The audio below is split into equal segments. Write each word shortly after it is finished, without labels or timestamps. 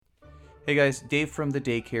Hey guys, Dave from the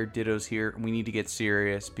Daycare Dittos here. We need to get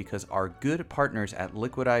serious because our good partners at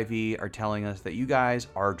Liquid IV are telling us that you guys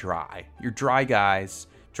are dry. You're dry guys,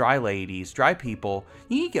 dry ladies, dry people.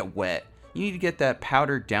 You need to get wet. You need to get that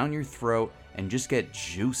powder down your throat and just get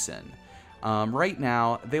juicing. Right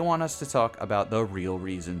now, they want us to talk about the real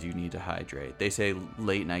reasons you need to hydrate. They say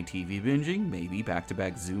late night TV binging, maybe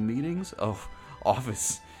back-to-back Zoom meetings. Oh,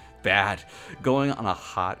 office. Bad. Going on a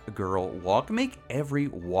hot girl walk. Make every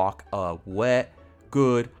walk a wet,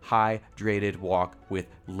 good, hydrated walk with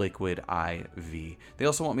Liquid IV. They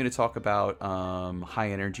also want me to talk about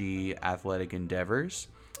high energy athletic endeavors.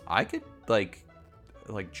 I could like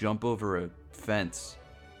jump over a fence.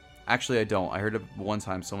 Actually, I don't. I heard one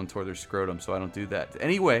time someone tore their scrotum, so I don't do that.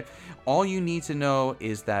 Anyway, all you need to know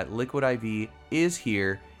is that Liquid IV is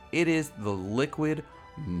here. It is the liquid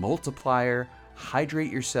multiplier.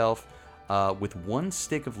 Hydrate yourself with one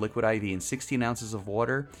stick of Liquid IV and 16 ounces of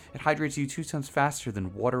water. It hydrates you 2 times faster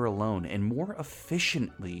than water alone and more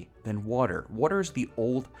efficiently than water. Water is the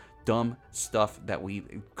old dumb stuff that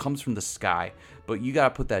comes from the sky, but you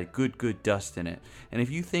gotta put that good dust in it. And if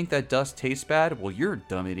you think that dust tastes bad, well, you're a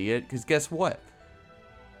dumb idiot, because guess what?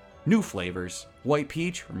 New flavors. White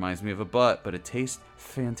peach reminds me of a butt, but it tastes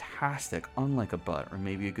fantastic, unlike a butt, or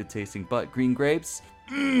maybe a good tasting butt. Green grapes,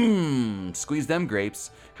 squeeze them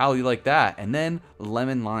grapes. How do you like that? And then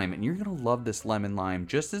lemon lime, and you're gonna love this lemon lime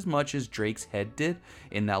just as much as Drake's head did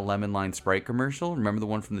in that lemon lime Sprite commercial. Remember the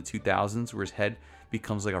one from the 2000s where his head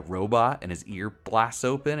becomes like a robot and his ear blasts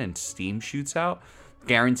open and steam shoots out?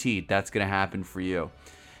 Guaranteed that's gonna happen for you.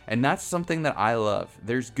 And that's something that I love.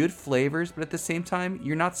 There's good flavors, but at the same time,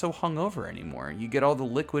 you're not so hungover anymore. You get all the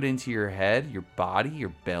liquid into your head, your body,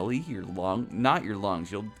 your belly, your not your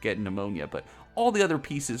lungs, you'll get pneumonia, but all the other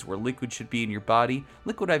pieces where liquid should be in your body,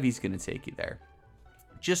 Liquid IV is going to take you there.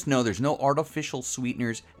 Just know there's no artificial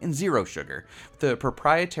sweeteners and zero sugar. The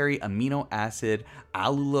proprietary amino acid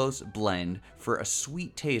allulose blend for a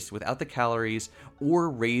sweet taste without the calories or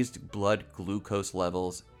raised blood glucose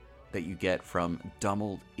levels that you get from dumb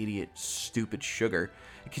old idiot stupid sugar.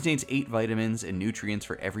 It contains 8 vitamins and nutrients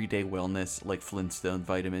for everyday wellness, like Flintstone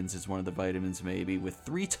vitamins is one of the vitamins maybe, with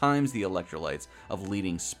 3 times the electrolytes of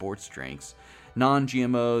leading sports drinks.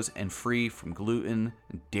 Non-GMOs and free from gluten,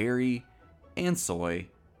 dairy, and soy.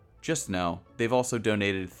 Just know, they've also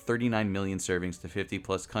donated 39 million servings to 50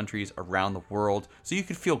 plus countries around the world, so you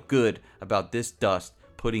can feel good about this dust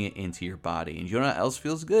putting it into your body. And you know what else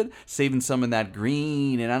feels good? Saving some of that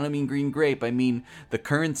green, and I don't mean green grape, I mean the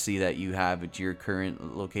currency that you have at your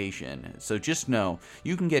current location. So just know,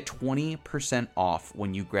 you can get 20% off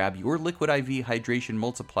when you grab your Liquid IV Hydration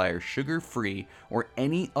Multiplier sugar-free or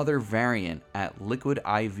any other variant at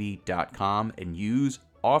liquidiv.com and use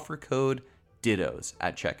offer code Dittos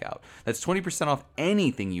at checkout. That's 20% off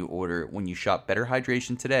anything you order when you shop Better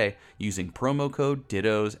Hydration today using promo code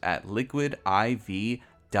Dittos at liquidiv.com.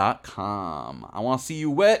 I want to see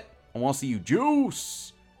you wet. I want to see you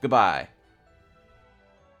juice. Goodbye.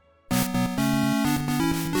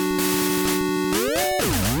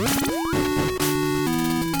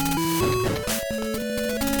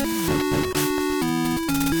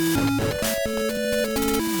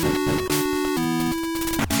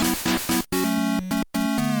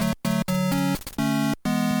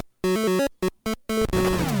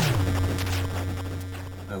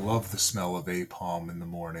 The smell of Aipom in the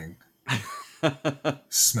morning.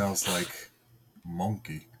 Smells like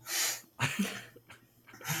monkey.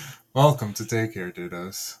 Welcome to Daycare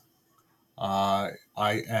Dittos. I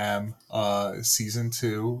am season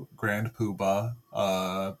 2 Grand Poobah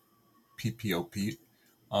PPO Pete.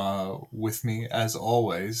 With me as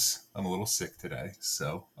always, I'm a little sick today,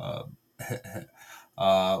 so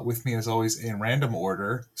with me as always in random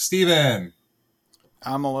order, Steven.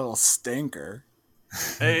 I'm a little stinker.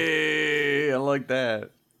 Hey, I like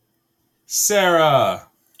that. Sarah.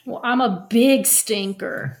 Well, I'm a big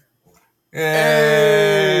stinker.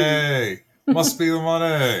 Hey! Must be the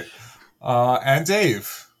money. And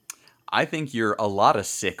Dave. I think you're a lot of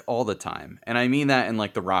sick all the time. And I mean that in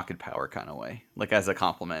like the rocket power kind of way. Like as a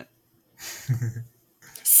compliment.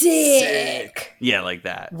 Sick! Yeah, like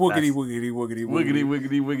that. Woogity, woogity, woogity, woogity,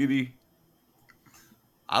 woogity, woogity.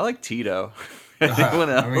 I like Tito. Anyone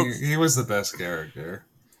else? I mean, he was the best character.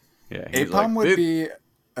 Yeah, Aipom would be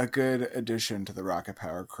a good addition to the Rocket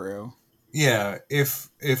Power crew. Yeah, if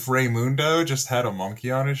Raymundo just had a monkey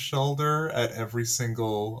on his shoulder at every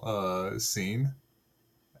single scene,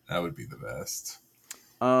 that would be the best.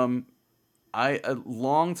 I a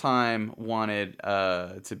long time wanted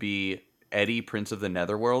to be Eddie, Prince of the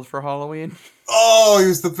Netherworld for Halloween. Oh, he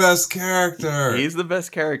was the best character. He's the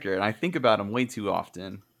best character, and I think about him way too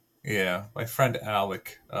often. Yeah, my friend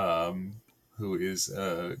Alec, who is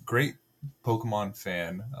a great Pokemon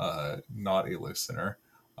fan, not a listener,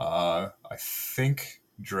 I think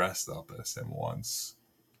dressed up as him once.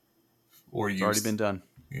 Or It's already used. been done.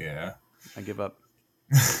 Yeah. I give up.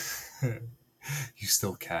 You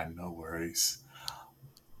still can, no worries.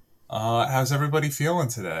 How's everybody feeling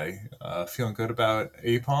today? Feeling good about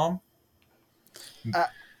Aipom? Uh,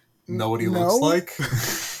 Know what he looks no.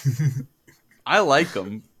 like? I like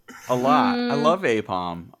him a lot. I Mm, love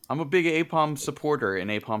Apom. I'm a big Apom supporter and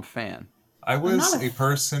Apom fan. I I'm not was a. a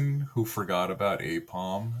person who forgot about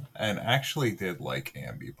Aipom and actually did like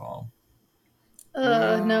Ambipom.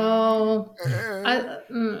 No. Uh,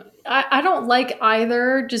 I don't like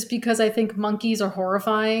either just because I think monkeys are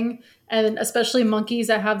horrifying. And especially monkeys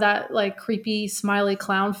that have that like creepy smiley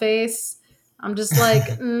clown face. I'm just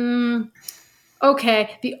like,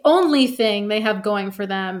 okay. The only thing they have going for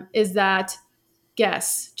them is that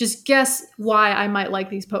just guess why I might like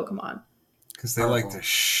these Pokemon. Because they like to purple.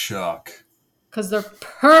 shuck. Because they're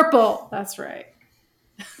purple. That's right.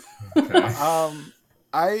 Okay. Um,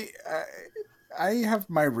 I I have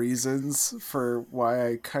my reasons for why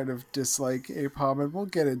I kind of dislike Apom, and we'll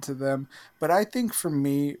get into them. But I think for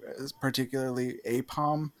me, particularly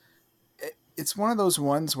Apom, it's one of those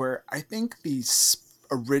ones where I think the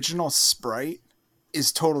original sprite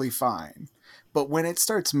is totally fine. But when it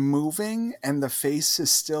starts moving and the face is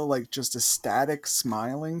still like just a static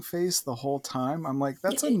smiling face the whole time, I'm like,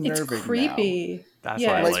 that's It's unnerving now. creepy. That's why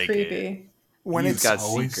Yeah, I it's Like like it. creepy. when He's It's it's got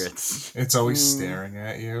always secrets. it's always mm, staring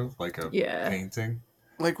at you like a Yeah. painting.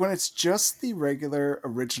 like when it's just the regular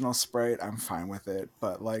original sprite, I'm fine with it.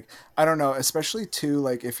 But like, I don't know, especially too,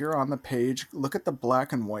 like if you're on the page, look at the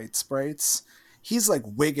black and white sprites. He's like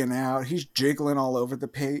wigging out, he's jiggling all over the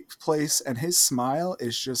place, and his smile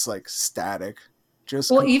is just like static, just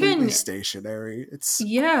Well, completely even stationary. It's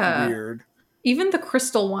yeah, weird. even the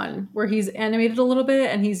crystal one where he's animated a little bit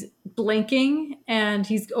and he's blinking and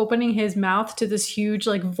he's opening his mouth to this huge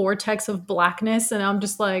like vortex of blackness and I'm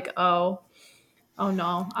just like, "Oh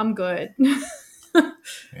no, I'm good." Yeah.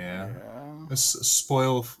 Yeah. A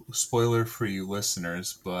spoiler for you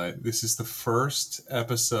listeners, but this is the first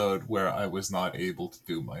episode where I was not able to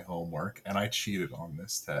do my homework, and I cheated on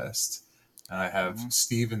this test. And I have Mhm.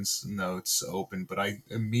 Steven's notes open, but I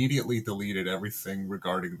immediately deleted everything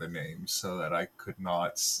regarding the names so that I could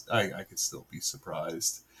not. I could still be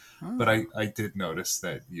surprised. But Oh. I did notice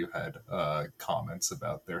that you had comments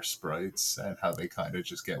about their sprites and how they kind of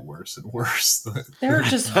just get worse and worse They're the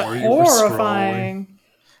just more you were scrolling. horrifying.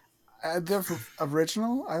 The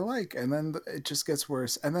original I like, and then it just gets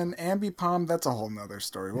worse. And then Ambipom, that's a whole nother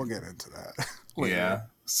story. We'll get into that later. Yeah.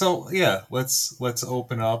 So yeah, let's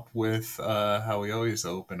open up with how we always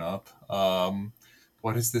open up.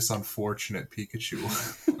 What is this unfortunate Pikachu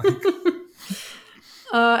like?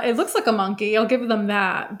 It looks like a monkey. I'll give them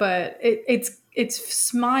that, but its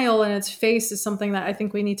smile and its face is something that I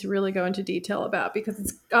think we need to really go into detail about because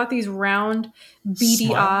it's got these round, beady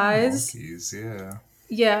Smiling eyes. monkeys, yeah.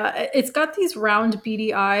 Yeah, it's got these round,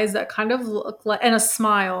 beady eyes that kind of look like, and a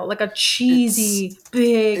smile, like a It's cheesy,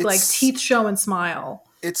 big, like it's teeth showing smile.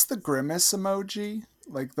 it's the grimace emoji,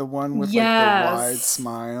 like the one with like the wide Yes.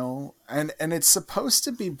 smile, and it's supposed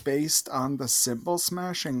to be based on the Cymbal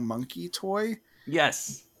Smashing Monkey toy,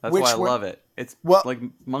 Yes, that's why I which went love it. It's well. like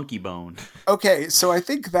monkey bone. Okay, so I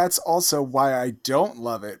think that's also why I don't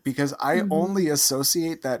love it, because I Hmm. only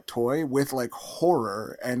associate that toy with like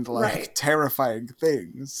horror and like Right. terrifying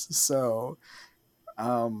things. So,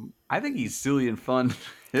 um, I think he's silly and fun.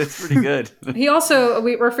 It's pretty good. He also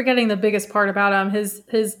we're forgetting the biggest part about him.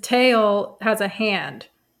 His tail has a hand,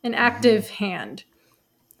 an mhm. active hand.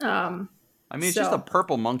 Um, I mean, it's just a so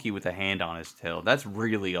purple monkey with a hand on his tail. That's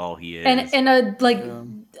really all he and is. and a like Yeah.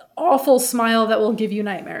 awful smile that will give you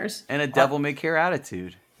nightmares. And a Are, devil may care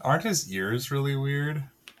attitude. aren't his ears really weird?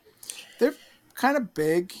 They're kind of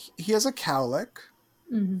big. He has a cowlick,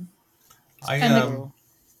 Hmm. I And the so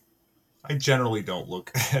I generally don't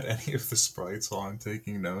look at any of the sprites while I'm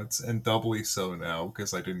taking notes, and doubly so now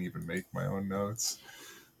because I didn't even make my own notes.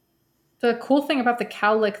 the cool thing about the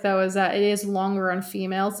cowlick though is that it is longer on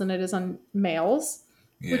females than it is on males,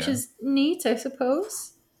 which Yeah. is neat, I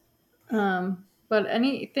suppose. But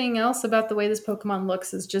anything else about the way this Pokemon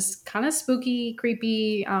looks is just kind of spooky,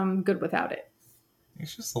 creepy. Good without it.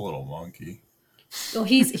 He's just a little monkey. Well,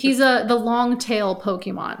 he's a the long tail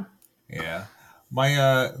Pokemon. Yeah.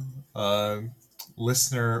 My uh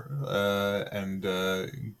listener and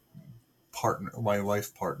partner, my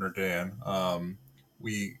life partner Dan,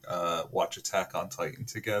 we watch Attack on Titan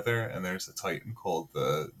together, and there's a Titan called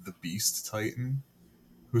the Beast Titan,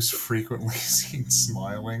 who's frequently seen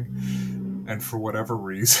smiling, and for whatever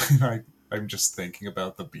reason, I'm just thinking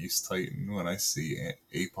about the Beast Titan when I see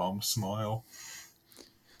Aipom smile.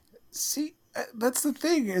 See, that's the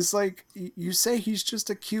thing is like you say he's just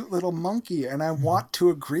a cute little monkey, and I want to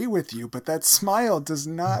agree with you, but that smile does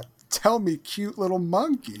not tell me cute little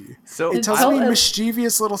monkey. So It tells me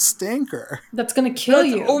mischievous little stinker. That's gonna kill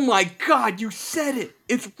you. Oh my god, you said it!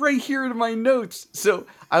 It's right here in my notes. So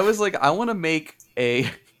I was like, I want to make a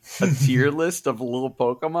tier list of little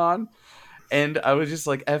Pokemon. And I was just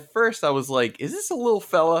like, at first I was like, is this a little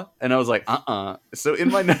fella? And I was like, So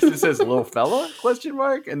in my notes it says little fella? Question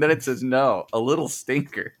mark. And then it says no, a little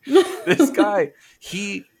stinker. This guy,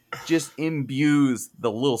 he just imbues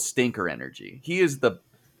the little stinker energy. He is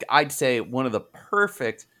I'd say one of the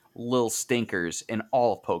perfect little stinkers in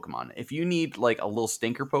all of Pokemon. If you need like a little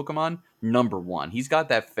stinker Pokemon, number one. He's got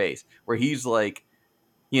that face where he's like,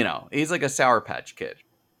 he's like a Sour Patch Kid.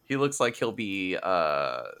 He looks like he'll be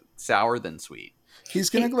sour than sweet. He's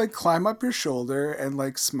gonna like climb up your shoulder and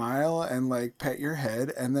like smile and like pet your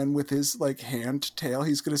head, and then with his like hand tail,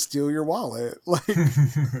 he's gonna steal your wallet. Like,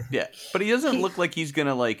 yeah, but he doesn't look like he's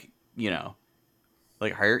gonna like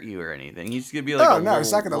like hurt you or anything. He's gonna be like,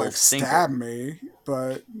 he's not gonna like stab me.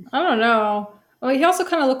 But I don't know. Well, he also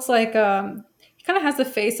kind of looks like he kind of has the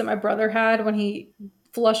face that my brother had when he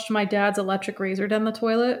flushed my dad's electric razor down the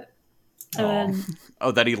toilet. And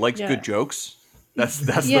then, that he likes good jokes. That's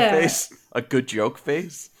the face. A good joke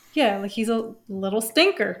face. Yeah, like he's a little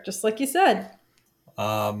stinker, just like you said.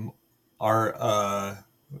 The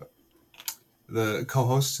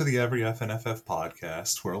co-host to the Every FNFF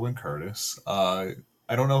podcast, Whirlin Curtis. I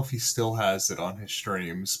don't know if he still has it on his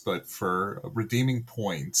streams, but for redeeming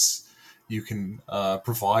points, you can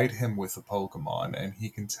provide him with a Pokemon, and he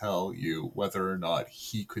can tell you whether or not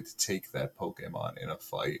he could take that Pokemon in a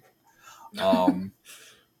fight.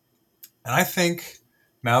 And I think,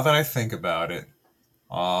 now that I think about it,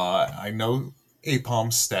 I know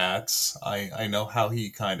Aipom's stats. I know how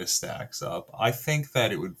he kind of stacks up. I think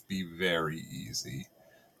that it would be very easy.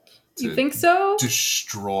 You think so?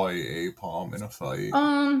 Destroy Aipom in a fight.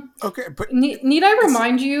 Okay, but need I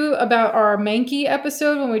remind you about our Mankey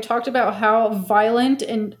episode when we talked about how violent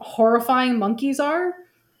and horrifying monkeys are?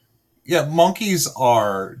 Yeah, monkeys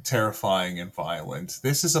are terrifying and violent.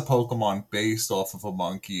 This is a Pokemon based off of a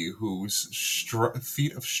monkey whose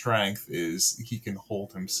feat of strength is he can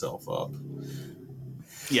hold himself up.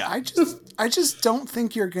 Yeah, I just don't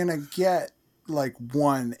think you're gonna get like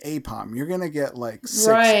one Aipom. You're gonna get like 6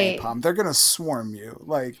 Aipom. They're gonna swarm you.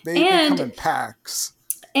 Like they come in packs.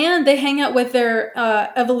 And they hang out with their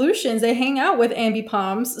evolutions. They hang out with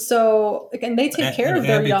Ambipoms, so and they take care of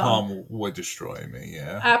their young. Ambipom would destroy me,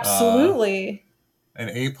 yeah. Absolutely. An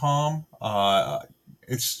Aipom,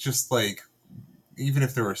 it's just like, even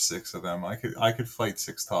if there were 6 of them, I could fight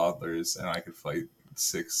 6 toddlers, and I could fight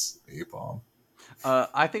 6 Aipom.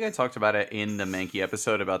 I think I talked about it in the Mankey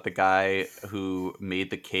episode about the guy who made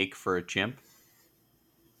the cake for a chimp.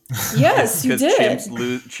 Yes, you did.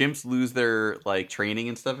 Chimps lose their like training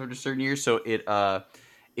and stuff after certain years, so it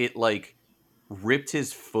like ripped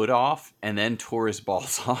his foot off and then tore his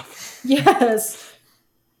balls off. Yes.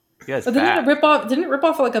 Yes. But didn't it rip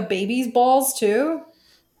off like a baby's balls too?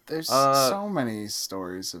 There's so many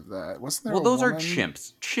stories of that. Wasn't there? Well, those are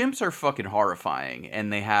chimps. Chimps are fucking horrifying,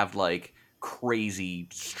 and they have like crazy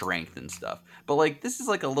strength and stuff. But like this is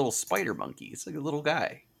like a little spider monkey. It's like a little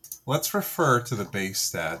guy. Let's refer to the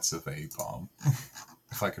base stats of Aipom,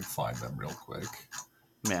 if I can find them real quick.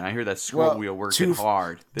 Man, I hear that scroll wheel working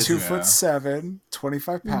hard. 2'7",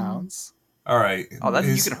 25 pounds. All right. Oh,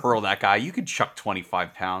 you can hurl that guy. You can chuck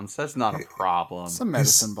 25 pounds. That's not a problem. It's a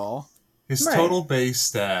medicine ball. His total base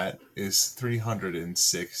stat is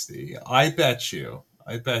 360. I bet you,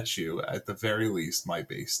 at the very least, my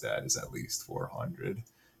base stat is at least 400.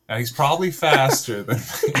 Now, he's probably faster than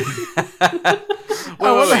me.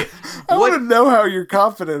 Wait. I want to know how you're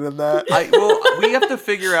confident in that. We have to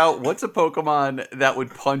figure out what's a Pokemon that would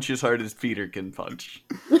punch as hard as Peter can punch.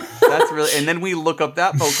 And then we look up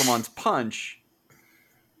that Pokemon's punch,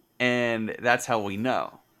 and that's how we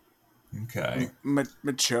know. Okay.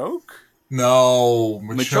 Machoke? No.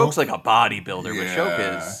 Machoke's like a bodybuilder. Yeah.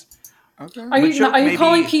 Machoke is. Okay. Are you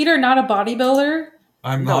calling Peter not a bodybuilder?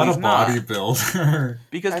 I'm not a bodybuilder.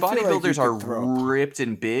 Because bodybuilders are ripped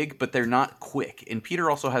and big, but they're not quick. And Peter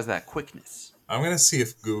also has that quickness. I'm going to see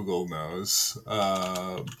if Google knows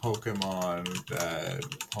Pokemon that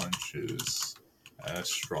punches as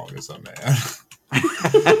strong as a man.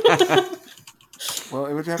 Well,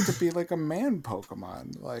 it would have to be like a man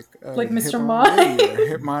Pokemon. Like Mr. Mime or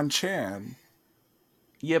Hitmonchan.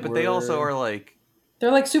 Yeah, but they also are like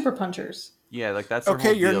They're like super punchers. Yeah, like that's their Okay,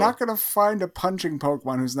 whole you're deal. not gonna find a punching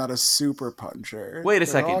Pokemon who's not a super puncher. Wait a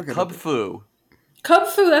They're all second. gonna be- Kubfu.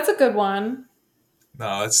 Kubfu, that's a good one.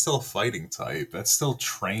 No, that's still fighting type. That's still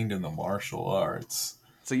trained in the martial arts.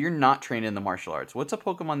 So you're not trained in the martial arts. What's a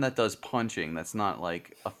Pokemon that does punching that's not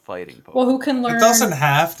like a fighting Pokemon? Well, who can learn? It doesn't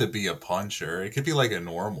have to be a puncher. It could be like a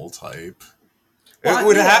normal type. Well, It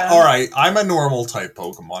would yeah. All right, I'm a normal type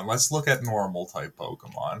Pokemon. Let's look at normal type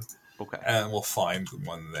Pokemon, Okay. and we'll find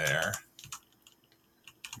one there.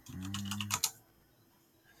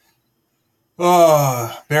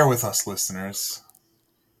 Oh, bear with us, listeners.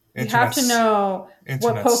 You have to know what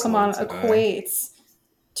Internet's Pokemon slow today. equates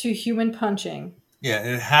to human punching. Yeah,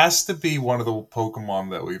 it has to be one of the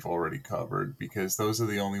Pokemon that we've already covered, because those are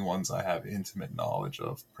the only ones I have intimate knowledge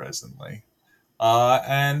of presently.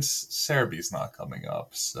 And Cerebee's not coming up,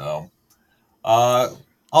 so I'll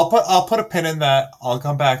put a pin in that. I'll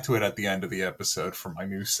come back to it at the end of the episode for my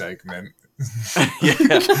new segment. Yeah.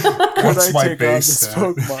 What's I my take on base this stat?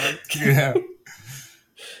 Pokemon? Yeah.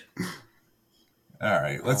 All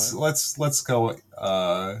right, let's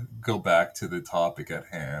go back to the topic at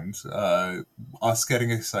hand. Us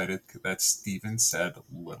getting excited that Steven said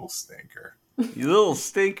Little Stinker. Lil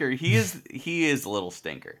Stinker. He is Lil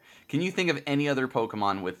Stinker. Can you think of any other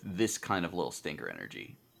Pokemon with this kind of Lil Stinker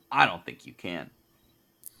energy? I don't think you can.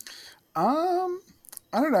 I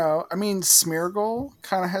don't know. I mean, Smeargle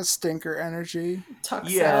kind of has stinker energy. Tuxel.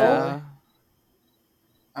 Yeah.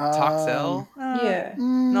 Toxel? Yeah.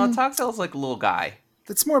 No, Toxel's like a little guy.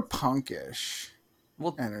 That's more punkish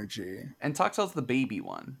Well, energy. and Toxel's the baby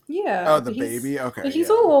one. Yeah. Oh, the but he's- baby? Okay. But he's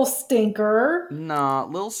yeah. a little stinker. Nah,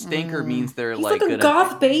 Lil Stinker means they're He's like like a gonna...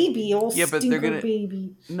 goth baby, old Yeah, but stinker they're gonna-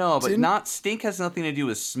 baby. No, but Didn't- not stink has nothing to do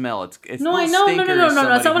with smell. It's No, I Lil know. Stinker No. is That's not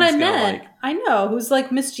what I somebody who's gonna, meant. like- I know. Who's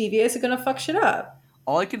like mischievous and gonna fuck shit up.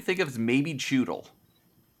 all I can think of is maybe Choodle.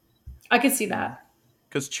 I could see that.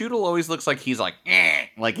 Because Choodle always looks like he's like,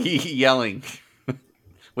 like he yelling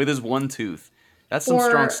with his one tooth. That's some Or-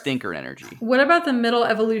 strong stinker energy. What about the middle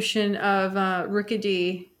evolution of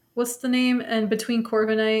Rickety? What's the name? And between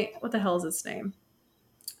Corviknight, what the hell is its name?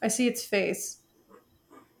 I see its face,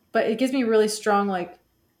 but it gives me really strong, like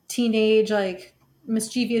teenage, like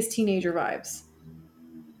mischievous teenager vibes.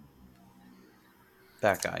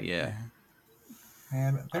 That guy, yeah.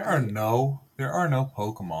 And there are no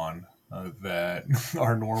Pokemon that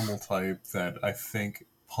are normal type that I think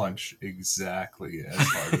punch exactly as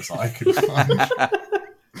hard as I can punch.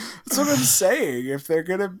 That's what I'm saying. If they're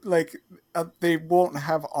gonna they won't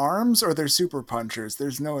have arms or they're super punchers.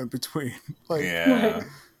 There's no in between. Like, Yeah. Right.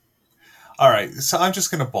 All right, so I'm just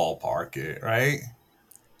gonna ballpark it, right?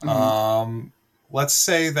 Let's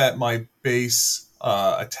say that my base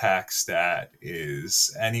attack stat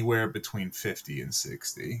is anywhere between 50 and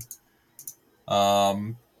 60.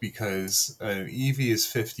 Because an Eevee is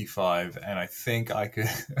 55, and I think I could,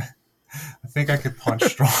 punch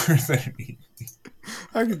stronger than an Eevee.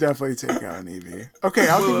 I could definitely take out an Eevee. Okay,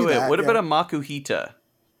 I'll give you that. What yeah. about a Makuhita?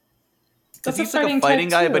 That's He's like a type fighting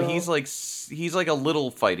guy, but too. he's like a little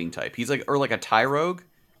fighting type. He's like, or like a Tyrogue,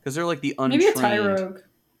 because they're like the Maybe untrained. a Tyrogue.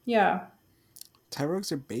 Yeah.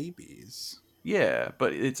 Tyrogues are babies. Yeah,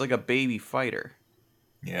 but it's like a baby fighter.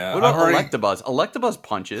 Yeah. What about I've already- Electabuzz? Electabuzz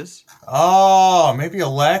punches. Oh, maybe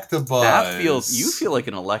Electabuzz. That feels. You feel like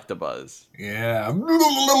an Electabuzz. Yeah.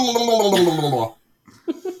 What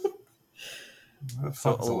the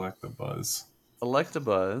fuck's Electabuzz?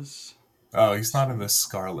 Electabuzz. Oh, he's not in the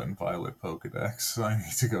Scarlet and Violet Pokedex, so I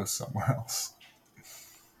need to go somewhere else.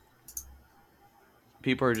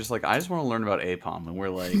 People are just like, I just want to learn about Aipom, and we're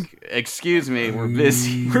like, excuse me, we're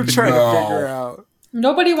busy. We're trying No. to figure out.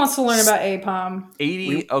 Nobody wants to learn about Aipom.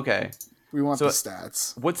 80. Okay. We want So- the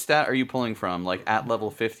stats. What stat are you pulling from? Like at level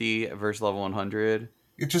 50 versus level 100?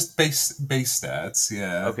 It's just base stats,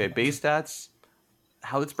 yeah. Okay, base stats.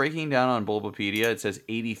 How it's breaking down on Bulbapedia, it says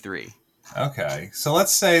 83. Okay, so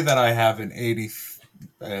let's say that I have an 80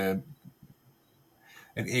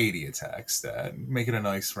 attack stat. Make it a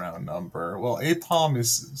nice round number. Well, Aipom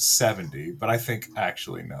is 70, but I think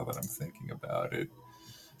actually now that I'm thinking about it,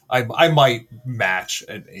 I might match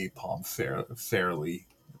an Aipom fairly.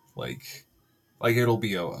 Like it'll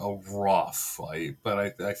be a rough fight,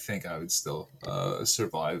 but I think I would still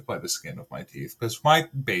survive by the skin of my teeth, because my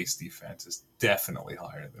base defense is definitely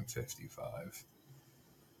higher than 55.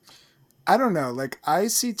 I don't know. Like, I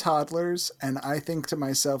see toddlers and I think to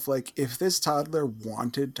myself, like, if this toddler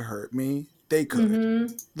wanted to hurt me, they could.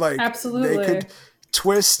 Mhm. Like, Absolutely. they could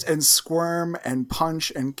twist and squirm and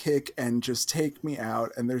punch and kick and just take me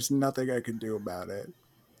out, and there's nothing I can do about it.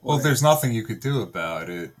 Well, there's nothing you could do about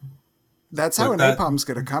it. That's But how an that- Aipom's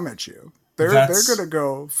going to come at you. They're gonna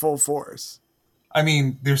go full force. I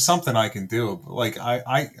mean, there's something I can do. Like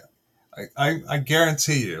I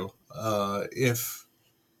guarantee you, if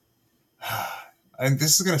and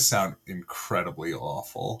this is gonna sound incredibly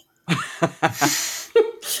awful,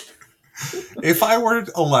 if I were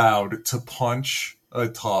allowed to punch a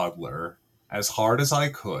toddler as hard as I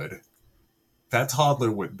could, that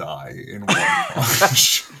toddler would die in one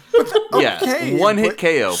punch. Yeah, one hit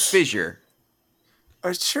KO, fissure.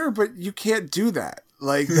 Sure, but you can't do that.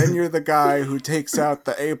 Like, then you're the guy who takes out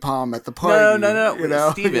the Aipom at the party. No. You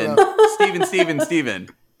know? Steven.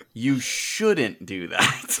 You shouldn't do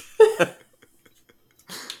that.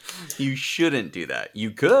 You shouldn't do that. You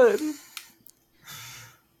could.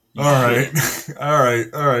 All right.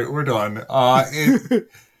 We're done. Wait,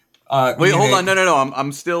 hold on. No.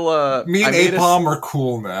 I'm still. Me and Aipom are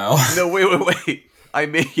cool now. No, wait. I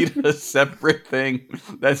made a separate thing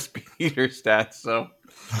that's Peter stats. So,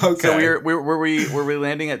 okay. So were we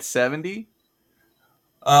landing at 70?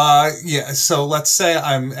 Yeah. So let's say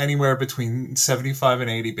I'm anywhere between 75 and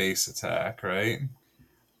 80 base attack, right?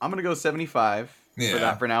 I'm gonna go 75 for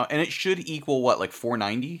that for now, and it should equal what, like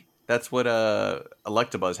 490? That's what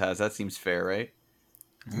Electabuzz has. That seems fair, right?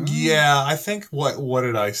 Yeah, I think what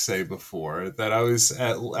did I say before? That I was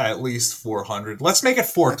at least 400. Let's make it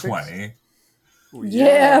 420.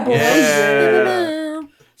 Yeah, boy. Yeah.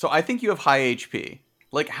 So I think you have high HP.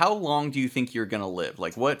 Like, how long do you think you're gonna live?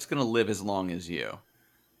 Like, what's gonna live as long as you?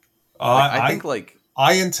 I think like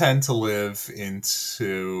I intend to live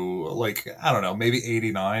into, like, I don't know, maybe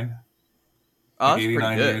 89. Like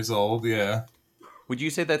 89 years old. Yeah. Would you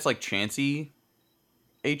say that's like Chansey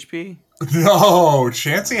HP? No,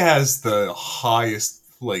 Chansey has the highest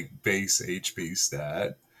like base HP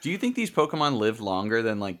stat. Do you think these Pokemon live longer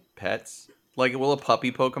than like pets? Like, will a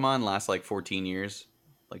puppy Pokemon last like 14 years?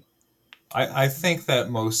 Like, I think that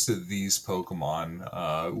most of these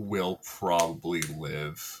Pokemon will probably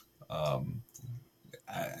live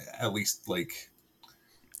at least like.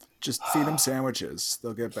 Just feed them sandwiches;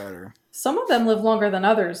 they'll get better. Some of them live longer than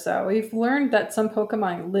others, though. We've learned that some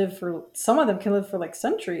Pokemon some of them can live for like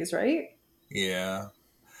centuries, right? Yeah.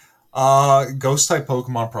 Ghost type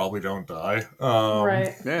Pokemon probably don't die.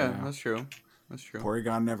 Right. yeah, that's true.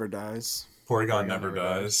 Porygon never dies. Porygon never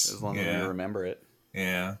dies. As long as we remember it.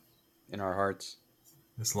 Yeah. In our hearts.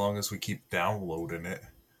 As long as we keep downloading it.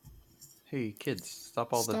 Hey, kids,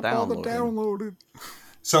 stop all the downloading.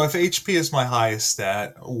 So if HP is my highest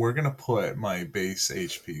stat, we're going to put my base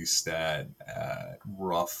HP stat at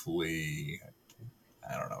roughly,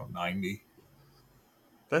 I don't know, 90.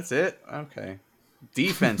 That's it? Okay.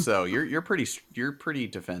 Defense though, you're pretty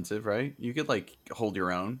defensive, right? You could like hold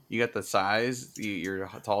your own. You got the size, you're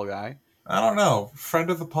a tall guy. I don't know. Friend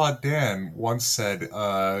of the pod Dan once said,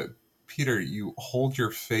 Peter, you hold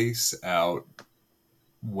your face out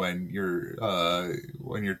when you're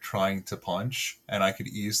trying to punch, and I could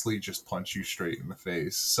easily just punch you straight in the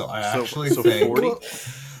face. So I actually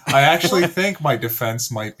think my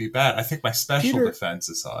defense might be bad. I think my special defense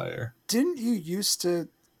is higher. Didn't you used to,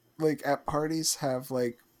 like, at parties have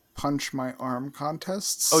like punch my arm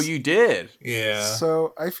contests? Oh, you did? Yeah.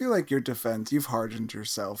 So I feel like your defense, you've hardened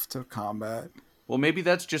yourself to combat. Well, maybe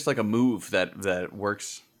that's just like a move that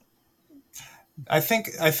works. I think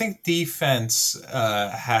defense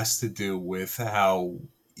has to do with how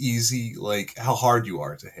easy, like how hard you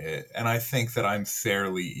are to hit, and I think that I'm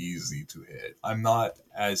fairly easy to hit. I'm not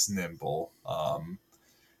as nimble,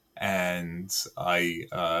 and I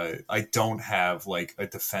don't have like a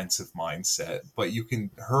defensive mindset. But you can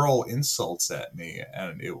hurl insults at me,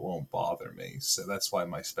 and it won't bother me. So that's why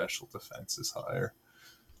my special defense is higher.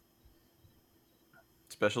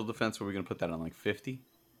 Special defense, were we going to put that on like 50?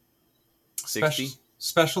 60?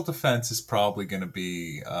 Special defense is probably going to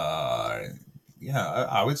be, I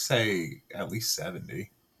would say at least 70.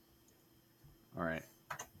 All right.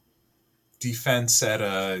 Defense at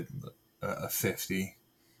a 50.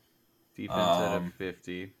 Defense at a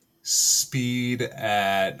 50. Speed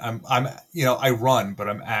at I run, but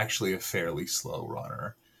I'm actually a fairly slow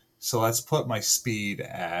runner. So let's put my speed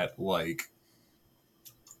at like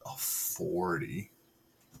a 40.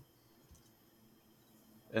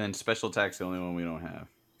 And then special attack's the only one we don't have.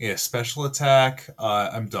 Yeah, special attack.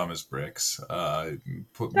 I'm dumb as bricks.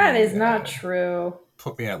 That is not true.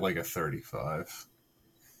 Put me at like a 35.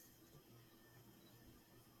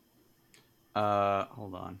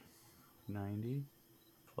 Hold on. 90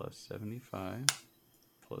 plus 75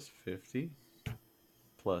 plus 50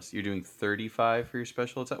 plus, you're doing 35 for your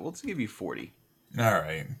special attack. Well, let's give you 40. All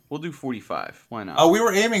right. We'll do 45. Why not? Oh, we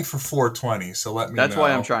were aiming for 420, so let me know. That's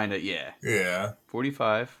why I'm trying to, yeah. 45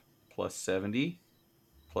 45 plus 70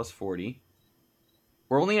 plus 40.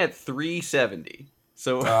 We're only at 370.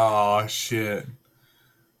 So Oh shit.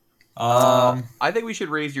 I think we should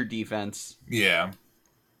raise your defense. Yeah.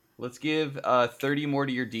 Let's give 30 more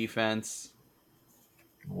to your defense.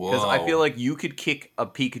 Because Whoa. I feel like you could kick a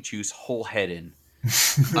Pikachu's whole head in.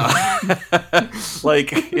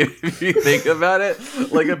 Like, if you think about it,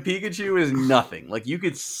 like a Pikachu is nothing. Like, you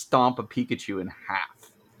could stomp a Pikachu in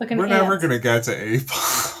half. Like an We're ant. never gonna get to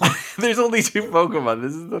Aipom. There's only 2 Pokemon.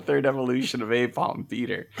 This is the 3rd evolution of Aipom,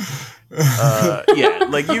 Peter. Yeah,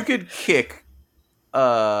 like you could kick.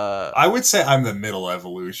 I would say I'm the middle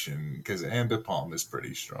evolution because Ambipom is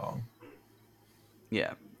pretty strong.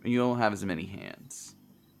 Yeah, you don't have as many hands.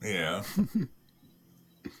 Yeah.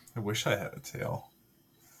 I wish I had a tail.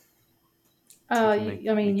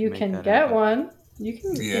 You can get one. You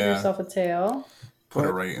can give yourself a tail. Put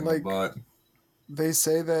it right in the butt. They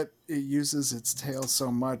say that it uses its tail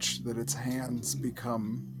so much that its hands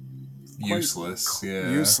become useless.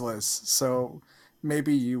 Useless. So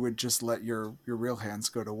maybe you would just let your real hands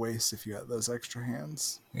go to waste if you had those extra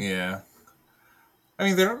hands. Yeah. I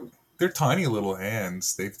mean, they're tiny little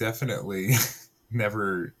hands. They've definitely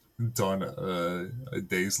never done a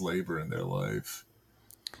day's labor in their life.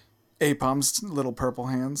 Aipom's little purple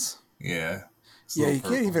hands. Yeah. Yeah, he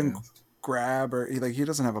can't even grab or he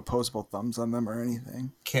doesn't have opposable thumbs on them or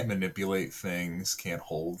anything. Can't manipulate things, can't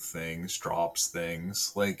hold things, drops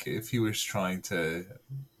things. Like if he was trying to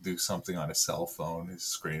do something on a cell phone, his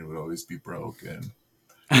screen would always be broken.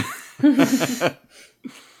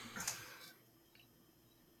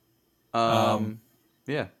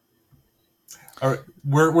 Yeah. All right,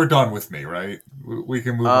 we're done with me, right? We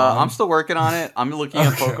can move on. I'm still working on it. I'm looking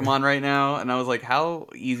at Pokemon right now, and I was like, how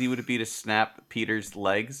easy would it be to snap Peter's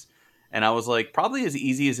legs? And I was like, probably as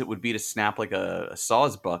easy as it would be to snap like a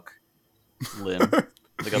sawsbuck limb,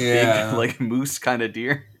 like a big like moose kind of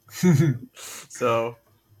deer. So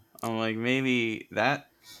I'm like, maybe that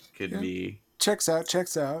could be checks out.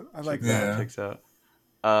 I like that. Checks out.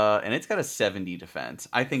 And it's got a 70 defense.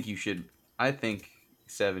 I think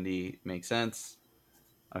 70 makes sense.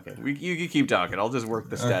 Okay, you can keep talking. I'll just work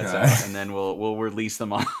the stats out, and then we'll release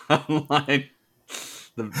them online.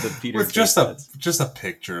 The Peter with just a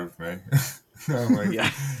picture of me. I'm like,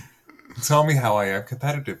 yeah. Tell me how I am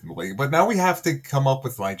competitively. But now we have to come up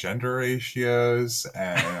with my gender ratios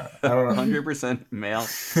and I don't know. 100% male.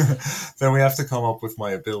 Then we have to come up with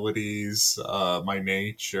my abilities, my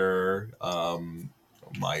nature,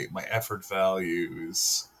 my effort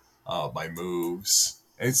values, my moves.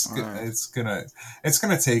 It's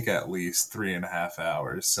gonna take at least 3.5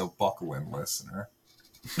 hours. So buckle in, listener.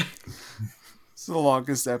 So the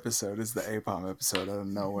longest episode is the Aipom episode out of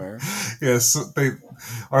nowhere. Yes,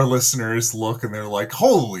 our listeners look and they're like,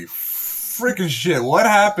 "Holy freaking shit! What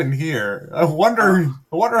happened here? I wonder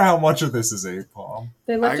how much of this is Aipom."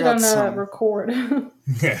 They left it on record.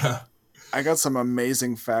 Yeah. I got some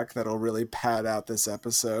amazing fact that'll really pad out this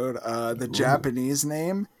episode. The Japanese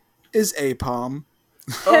name is Aipom.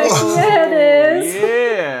 Oh, yeah, it is.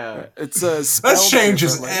 Yeah. It's that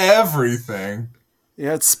changes everything.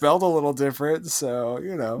 Yeah, it's spelled a little different, so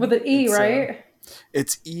with an E, right?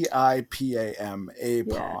 It's Eipam,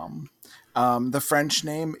 Aipom. Yeah. The French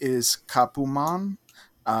name is Capuman,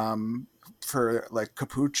 for like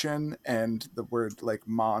capuchin, and the word like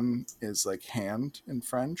mon is like hand in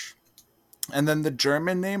French. And then the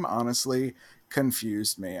German name honestly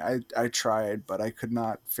confused me. I tried, but I could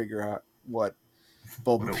not figure out what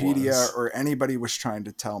Bulbapedia or anybody was trying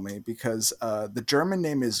to tell me, because the German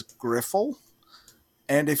name is Griffel.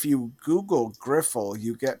 And if you Google Griffel,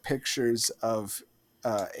 you get pictures of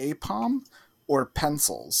Aipom or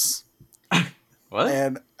pencils. What?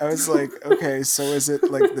 And I was like, okay, so is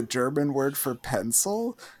it like the German word for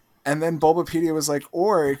pencil? And then Bulbapedia was like,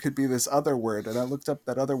 or it could be this other word. And I looked up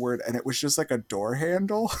that other word, and it was just like a door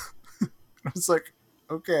handle. I was like,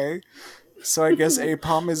 okay. So I guess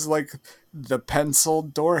Aipom is like the pencil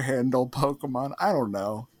door handle Pokemon. I don't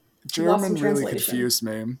know. German really confused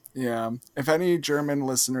me. Yeah. If any German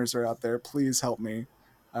listeners are out there, please help me.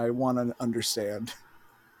 I want to understand.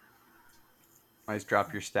 I just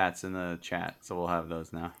dropped your stats in the chat, so we'll have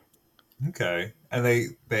those now. Okay. And they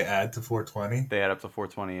add to 420? They add up to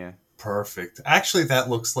 420, yeah. Perfect. Actually, that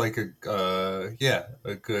looks like a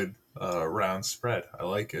good round spread. I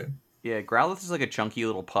like it. Yeah, Growlithe is like a chunky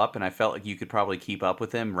little pup, and I felt like you could probably keep up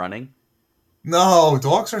with him running. No,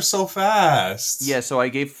 dogs are so fast. Yeah, so I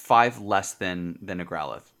gave 5 less than a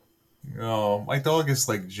Growlithe. No, my dog is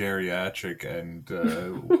like geriatric and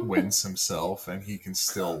wins himself, and he can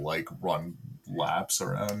still like run laps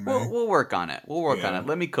around me. We'll work on it. We'll work on it.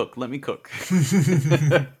 Let me cook.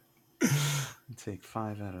 take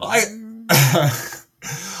 5 out of I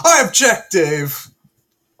object, Dave.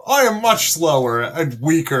 I am much slower and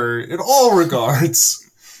weaker in all regards.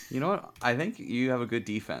 You know what? I think you have a good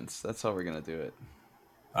defense. That's how we're gonna do it.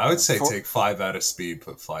 I would say For- take 5 out of speed,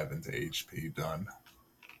 put 5 into HP, done.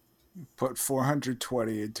 Put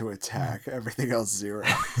 420 into attack. Everything else 0.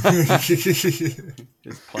 His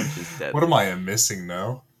punch is dead. What am I missing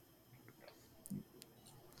now?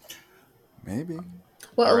 Maybe.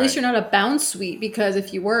 Well, at All least right. you're not a bound sweet, because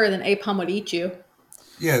if you were, then Aipom would eat you.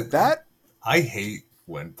 Yeah, That I hate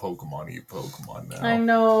when Pokemon eat Pokemon now. I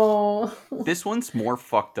know. This one's more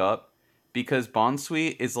fucked up because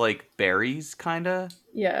Bonsweet is like berries, kinda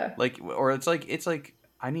Yeah. like, or it's like.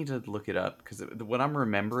 I need to look it up because what I'm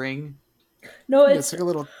remembering, No, it's like a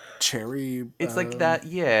little cherry. it's like that.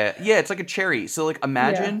 Yeah, it's like a cherry. So like,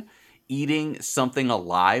 imagine eating something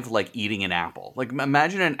alive, like eating an apple. Like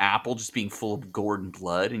imagine an apple just being full of gore and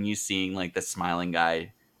blood, and you seeing like the smiling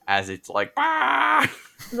guy as it's like, bah!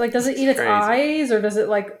 like, does it eat its crazy. eyes, or does it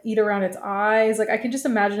like eat around its eyes? Like, I can just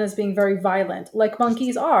imagine as being very violent, like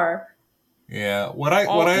monkeys are. Yeah, what I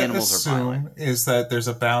All animals are assume violent. is that there's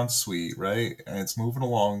a bounce suite, right? And it's moving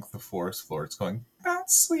along the forest floor. It's going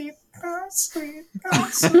bounce suite, bounce suite,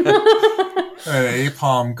 bounce suite. And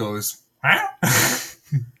Aipom goes,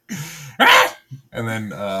 and then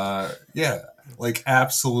like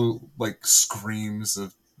absolute like screams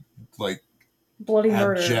of like Bloody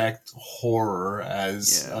murder. abject horror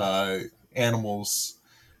as animals.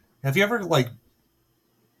 Have you ever like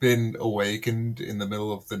been awakened in the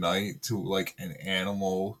middle of the night to like an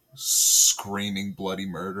animal screaming bloody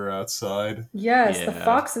murder outside? Yes, the Yeah.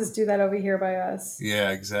 foxes do that over here by us. Yeah,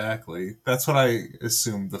 exactly. That's what I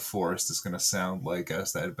assume the forest is going to sound like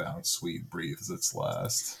as that bounce suite breathes its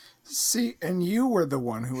last. See, and you were the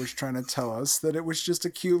one who was trying to tell us that it was just a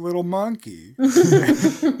cute little monkey.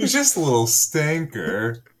 It's just a little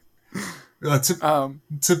stinker.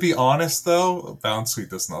 To be honest, though, bounce suite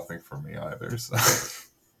does nothing for me either. So.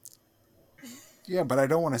 Yeah, but I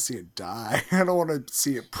don't want to see it die. I don't want to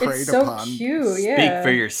see it preyed It's so upon. cute, Speak yeah.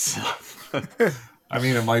 for yourself. I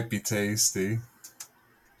mean, it might be tasty.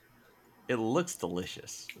 It looks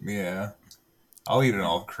delicious. Yeah. I'll eat it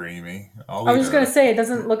all creamy. I was just going to say, it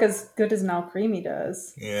doesn't look as good as Now Creamy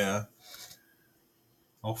does. Yeah.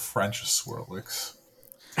 I'll French a Swirlix.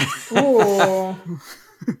 Ooh.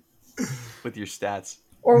 With your stats.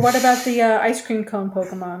 Or what about the ice cream cone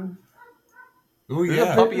Pokemon? Ooh, There's a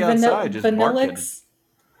yeah. puppy outside just barking.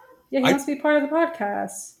 Yeah, he wants to be part of the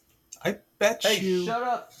podcast. I bet you. shut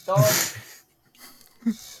up, dog.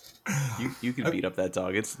 you can beat up that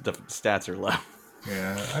dog. It's the stats are low.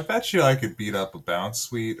 Yeah, I bet you I could beat up a Bounce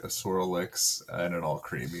Sweet, a Swirlix, and an All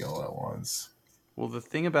Creamy all at once. Well, the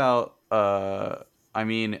thing about, I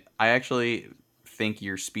mean, I actually think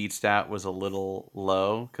your speed stat was a little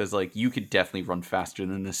low because, like, you could definitely run faster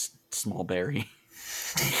than this small berry.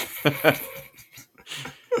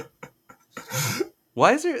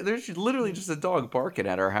 Why is there's literally just a dog barking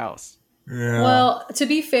at our house? Yeah. Well, to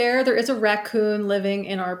be fair, there is a raccoon living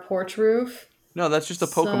in our porch roof. No, that's just a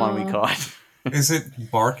Pokemon we caught. Is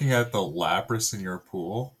it barking at the Lapras in your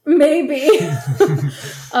pool? Maybe.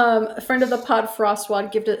 A friend of the pod,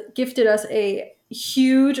 Frostwad, gifted us a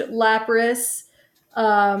huge Lapras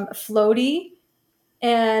floaty,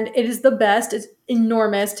 and it is the best. It's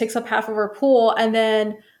enormous, takes up half of our pool, and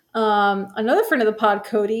then another friend of the pod,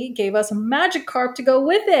 Cody, gave us a Magikarp to go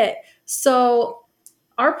with it. So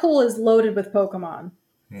our pool is loaded with Pokemon.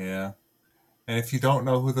 Yeah. And if you don't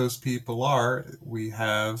know who those people are, we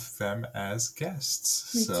have them as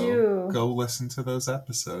guests. We so do. Go listen to those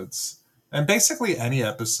episodes. And basically any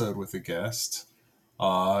episode with a guest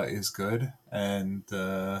is good. And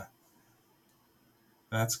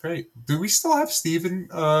that's great. Do we still have Steven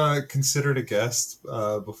considered a guest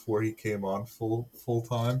before he came on full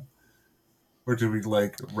time? Or do we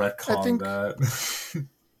like retcon that?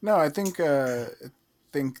 No, I think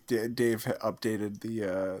Dave updated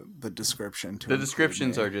the description to The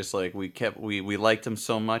descriptions are just like we liked them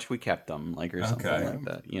so much we kept them, like, or something Okay. like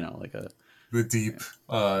that. You know, like a The deep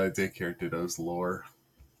Daycare Dittos lore.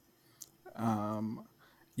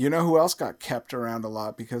 You know who else got kept around a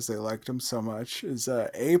lot because they liked him so much is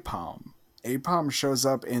Aipom. Aipom shows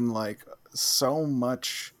up in like so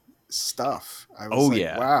much stuff. I was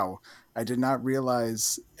yeah. Wow, I did not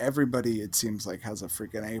realize everybody, it seems like, has a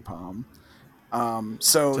freaking Aipom.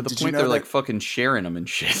 So to the did point you know they're that, like fucking sharing them and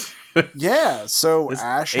shit. yeah, so This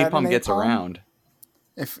Ash had an Aipom gets Aipom. around.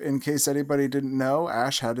 If in case anybody didn't know,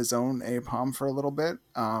 Ash had his own Aipom for a little bit.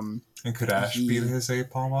 And could Ash beat his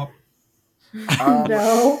Aipom up?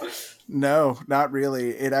 No. No, not really.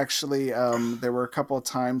 It actually, there were a couple of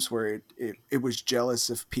times where it was jealous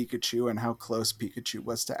of Pikachu and how close Pikachu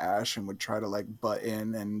was to Ash and would try to like butt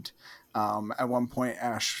in. And at one point,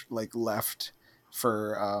 Ash like left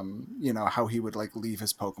for how he would like leave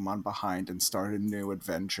his Pokemon behind and start a new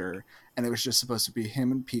adventure. And it was just supposed to be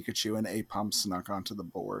him and Pikachu, and Aipom snuck onto the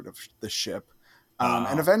board of the ship.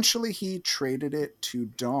 And eventually, he traded it to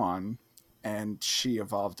Dawn, and she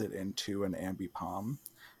evolved it into an Ambipom.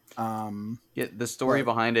 Yeah, the story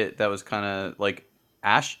behind it, that was kind of like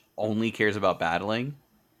Ash only cares about battling,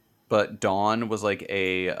 but Dawn was like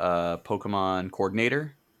a Pokemon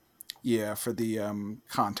coordinator. Yeah, for the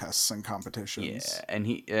contests and competitions. Yeah,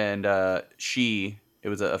 and she, it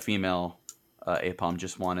was a female Aipom,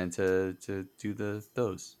 just wanted to do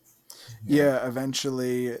those. Yeah,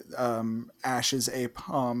 eventually Ash's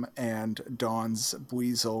Aipom and Dawn's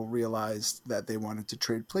Buizel realized that they wanted to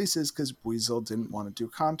trade places because Buizel didn't want to do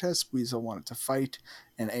contests, Buizel wanted to fight,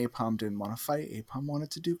 and Aipom didn't want to fight, Aipom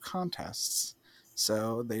wanted to do contests.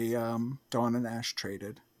 So they Dawn and Ash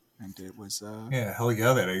traded, and it was yeah, hell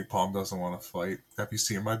yeah, that Aipom doesn't want to fight. Have you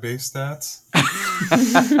seen my base stats?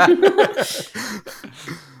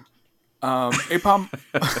 Aipom.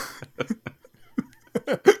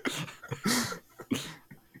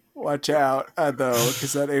 Watch out, though,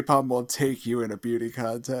 because that Aipom will take you in a beauty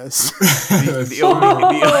contest. the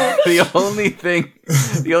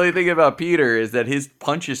only thing about Peter is that his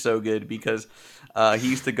punch is so good because he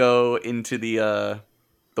used to go into the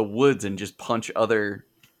woods and just punch other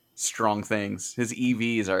strong things. His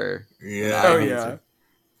EVs are yeah.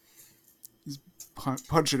 He's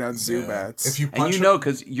punching out Zubats. If you punch, and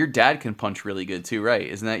because your dad can punch really good too, right?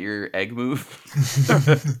 Isn't that your egg move?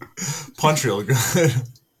 Punch real good.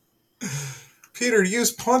 Peter,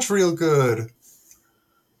 use punch real good.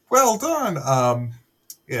 Well done.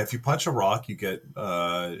 Yeah, if you punch a rock, you get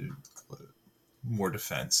more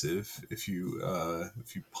defensive. If you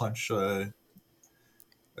punch a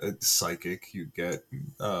psychic, you get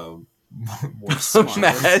more smart.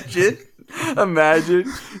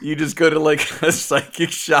 Imagine you just go to like a psychic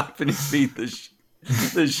shop and you beat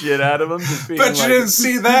the shit out of them. Bet you didn't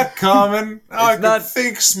see that coming. I could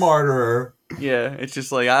think smarter. Yeah, it's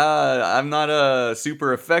just like, I'm not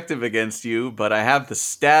super effective against you, but I have the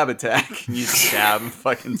stab attack. And you stab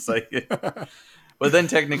fucking psychic. But then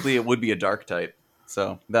technically it would be a dark type.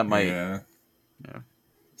 So that might... Yeah.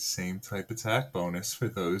 Same type attack bonus for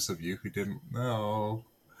those of you who didn't know.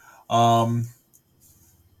 Aipom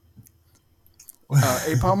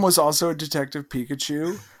was also a Detective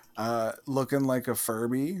Pikachu, looking like a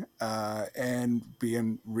Furby, and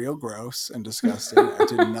being real gross and disgusting. I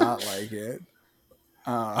did not like it.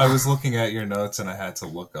 I was looking at your notes and I had to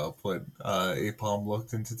look up what Aipom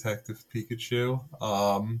looked in Detective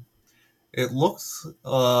Pikachu. It looks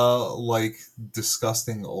like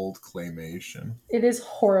disgusting old claymation. It is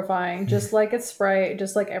horrifying, just like its sprite,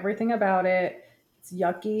 just like everything about it. It's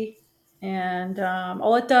yucky. And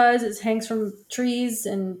all it does is hangs from trees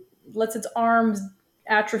and lets its arms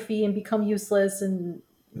atrophy and become useless and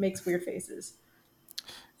makes weird faces.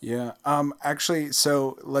 Yeah. Actually,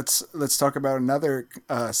 so let's talk about another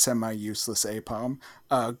semi-useless Aipom.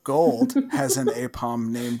 Gold has an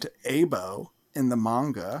Aipom named Abo in the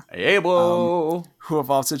manga. Abo! Who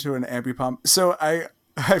evolves into an Ambipom. So I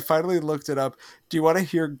finally looked it up. Do you want to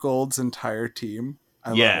hear Gold's entire team?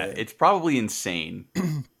 Yeah, it's probably insane.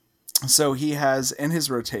 So he has, in his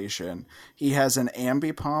rotation, he has an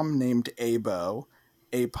Ambipom named Abo,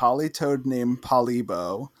 a Politoed named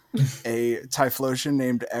Polybo, a Typhlosion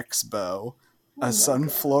named Exbo, a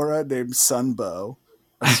Sunflora named Sunbo,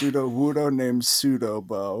 a Sudowoodo named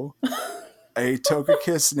Pseudobo, a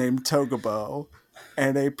Togekiss named Togabo,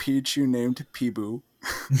 and a Pichu named Pibu.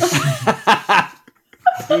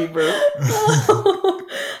 Pibu.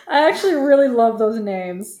 I actually really love those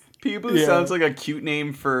names. Pibu sounds like a cute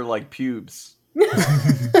name for like pubes.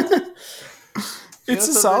 It's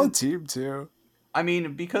a solid team too. I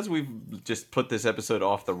mean, because we've just put this episode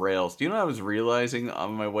off the rails, do you know what I was realizing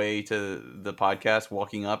on my way to the podcast,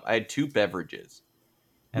 walking up? I had 2 beverages.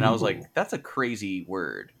 And I was like, that's a crazy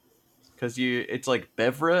word. Because it's like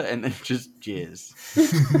bevra and then just jizz.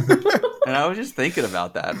 And I was just thinking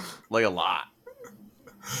about that, like, a lot.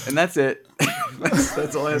 And that's it.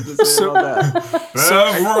 that's all I have to say about that.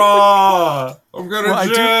 Bevra! I'm gonna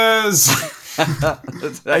jizz!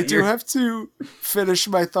 I do have to finish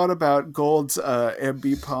my thought about Gold's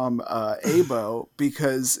Ambipom Abo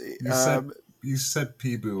because you said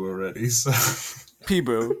Pibu already, so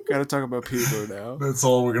Pibu. Gotta talk about Pibu now. That's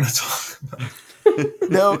all we're gonna talk about.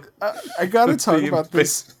 No, I gotta talk about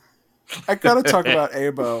this. I gotta talk about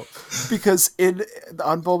Abo because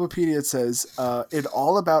on Bulbapedia it says in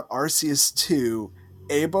All About Arceus 2,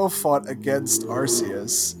 Abo fought against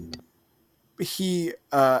Arceus. He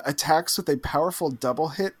attacks with a powerful double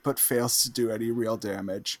hit but fails to do any real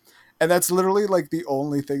damage. And that's literally like the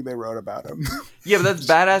only thing they wrote about him. Yeah, but that's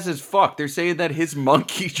badass as fuck. They're saying that his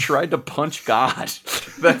monkey tried to punch God.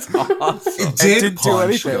 That's awesome. It did didn't do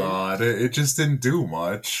punch anything. God. It just didn't do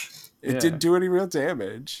much. It Yeah. didn't do any real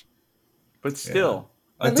damage. But still.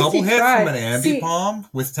 A At least double he hit tried. from an See- Ambipom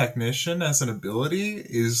with Technician as an ability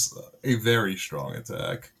is a very strong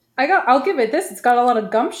attack. I'll give it this. It's got a lot of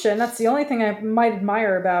gumption. That's the only thing I might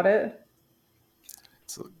admire about it.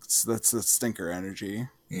 That's the stinker energy.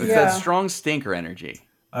 It's Yeah. that strong stinker energy.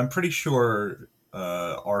 I'm pretty sure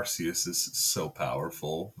Arceus is so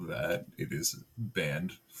powerful that it is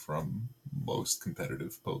banned from most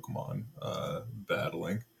competitive Pokemon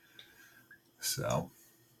battling. So,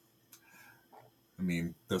 I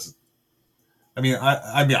mean,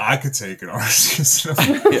 I could take an Arceus.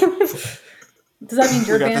 Does that mean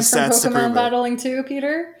you're We got the banned from stats to prove Pokemon it. battling too,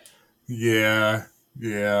 Peter? yeah,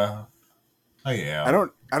 I am.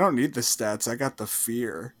 I don't need the stats. I got the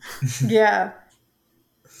fear. Yeah.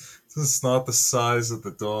 It's not the size of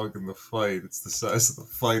the dog in the fight; it's the size of the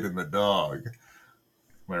fight in the dog.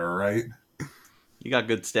 Am I right? You got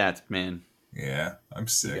good stats, man. Yeah, I'm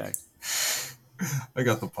sick. Yeah. I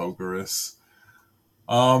got the Pokerus.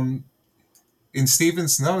 In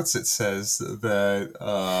Steven's notes, it says that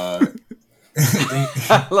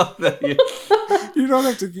I love that. You don't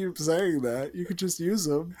have to keep saying that. You could just use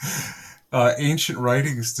them. ancient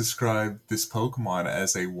writings describe this Pokemon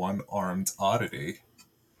as a one-armed oddity,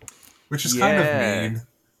 which is kind of Yeah. mean.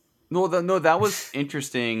 No, that was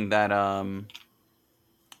interesting. That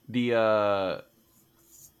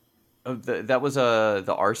that was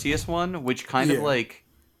the Arceus one, which kind of Yeah. like,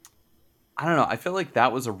 I don't know. I feel like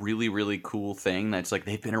that was a really, really cool thing. That's like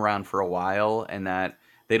they've been around for a while, and that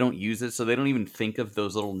they don't use it, so they don't even think of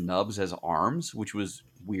those little nubs as arms, which was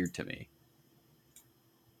weird to me.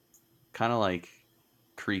 Kind of like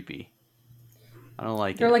creepy. I don't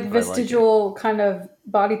like They're it. like but I like it. vestigial kind of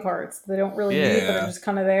body parts. They don't really move, but Yeah. they're just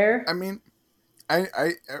kind of there. I mean,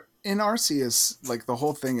 I in Arceus, like the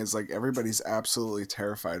whole thing is like everybody's absolutely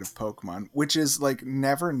terrified of Pokemon, which is like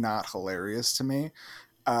never not hilarious to me.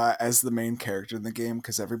 As the main character in the game,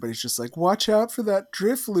 because everybody's just like, watch out for that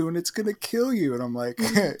Drifloon, it's gonna kill you, and I'm like,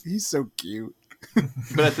 he's so cute.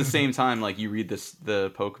 But at the same time, like you read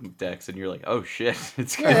the Pokedex and you're like, oh shit,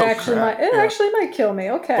 it's Yeah, gonna it actually might kill me.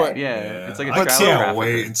 Okay. But- yeah, it's like a I child can't trafficker.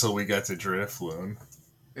 wait until we get to Drifloon.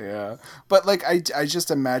 Yeah, but like I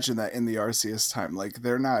just imagine that in the Arceus time, like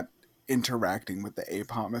they're not interacting with the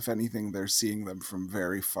Aipom. If anything, they're seeing them from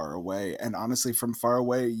very far away, and honestly, from far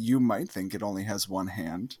away, you might think it only has one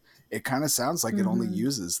hand. It kind of sounds like it only Mhm.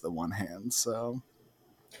 uses the one hand. So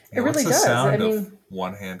It really What's the does. sound I of mean,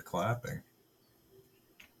 one hand clapping?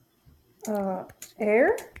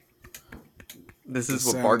 air? This the is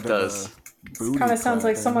what sound Bart of does. a booty Kind of sounds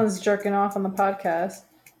like clapping. someone's jerking off on the podcast.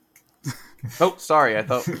 Oh, sorry, I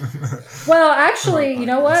thought. Well, actually, you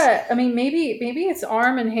know Podcast. what? I mean, maybe its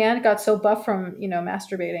arm and hand got so buff from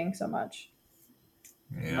masturbating so much.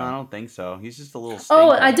 Yeah. No, I don't think so. He's just a little. Oh,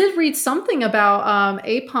 stinker. I did read something about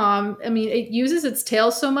Aipom. I mean, it uses its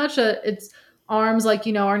tail so much that its arms,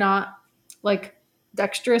 are not like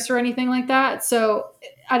dexterous or anything like that. So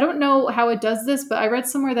I don't know how it does this, but I read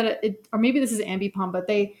somewhere that it or maybe this is Ambipom, but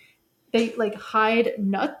they like hide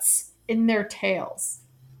nuts in their tails,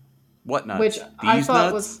 What nuts? which I These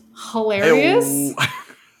thought nuts? was hilarious. Ew.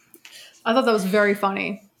 I thought that was very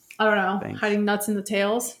funny. I don't know, Thanks. hiding nuts in the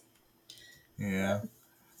tails. Yeah.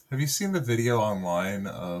 Have you seen the video online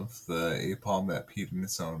of the Aipom that peed in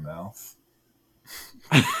its own mouth?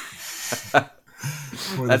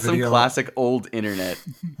 Or the That's some video- classic old internet.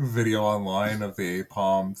 video online of the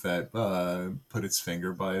Aipom that put its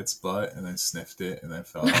finger by its butt and then sniffed it and then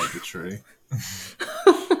fell out of the tree.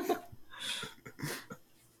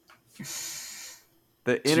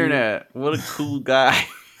 The internet. What a cool guy.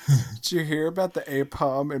 Did you hear about the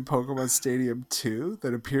Aipom in Pokemon Stadium 2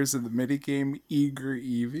 that appears in the minigame Eager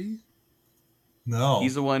Eevee? No.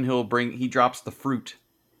 He's the one who'll bring. He drops the fruit.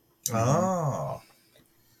 Oh.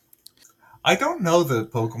 I don't know the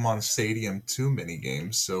Pokemon Stadium 2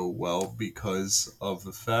 minigames so well because of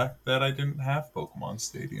the fact that I didn't have Pokemon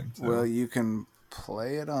Stadium 2. Well, you can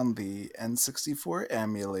play it on the N64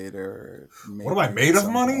 emulator. What am I, maybe made at of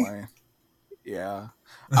some money? point. Yeah.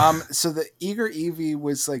 So the Eager Eevee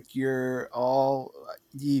was like you're all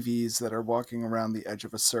Eevees that are walking around the edge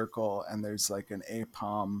of a circle, and there's like an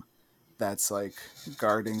Aipom that's like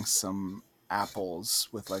guarding some apples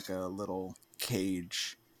with like a little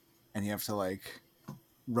cage, and you have to like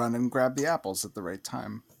run and grab the apples at the right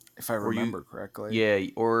time, if I Or you, remember correctly. yeah,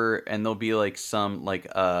 and there'll be like some like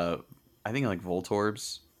I think like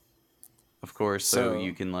Voltorbs, of course, so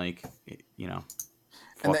you So, can like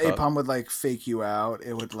and the fuck up. Aipom would like fake you out.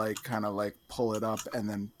 It would like kind of like pull it up and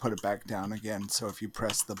then put it back down again. So if you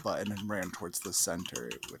press the button and ran towards the center,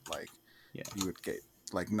 it would like Yeah. you would get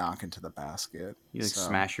like knock into the basket. You like So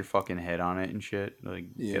smash your fucking head on it and shit.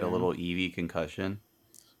 Like get a yeah, little Eevee concussion.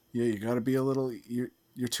 yeah, you got to be a little.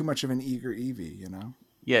 You're too much of an eager Eevee, you know.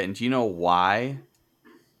 Yeah, and do you know why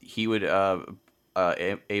he would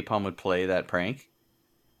Apom would play that prank?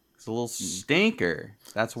 It's a little stinker.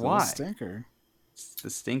 That's It's a little why. stinker. It's the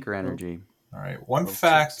stinker Broke, energy. All right. One broke cheeks.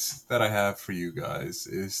 fact that I have for you guys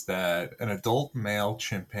is that an adult male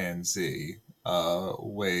chimpanzee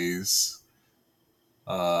weighs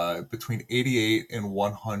between 88 and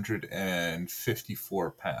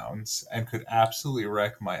 154 pounds and could absolutely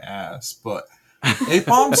wreck my ass. But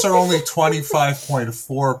Apoms are only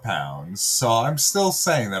 25.4 pounds, so I'm still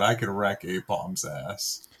saying that I could wreck Apom's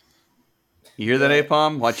ass. You hear that, Yeah.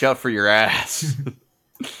 Apom? Watch out for your ass.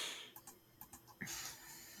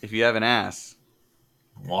 If you have an ass,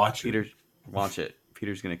 Watch Peter, it. watch it.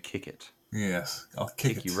 Peter's gonna kick it. Yes, I'll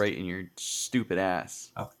kick Kick it. you right in your stupid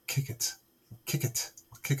ass. I'll kick it. I'll kick it.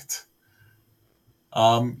 I'll kick it.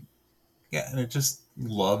 Yeah, and it just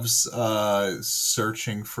loves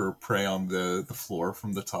searching for prey on the floor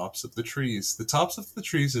from the tops of the trees. The tops of the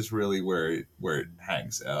trees is really where it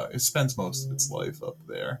hangs out. It spends most of its life up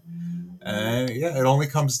there. And yeah, it only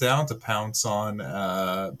comes down to pounce on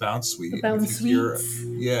Bounce Sweet. And Bounce if you hear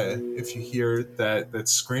Sweets. if you hear that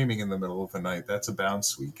screaming in the middle of the night, that's a Bounce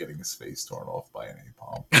Sweet getting his face torn off by an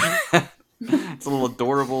Aipom. It's a little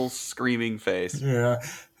adorable screaming face. Yeah.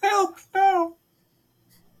 Help, no.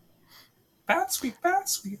 Bounce Sweet,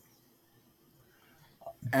 Bounce Sweet.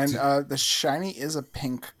 And the shiny is a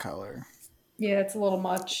pink color. Yeah, it's a little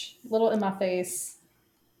much. A little in my face.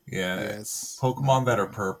 Yeah. Yes. Pokemon that are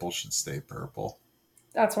purple should stay purple.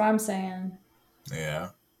 That's what I'm saying. Yeah.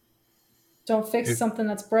 Don't fix If- something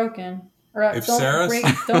that's broken. Or if Sarah's-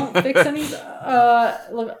 don't fix any.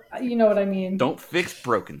 You know what I mean. Don't fix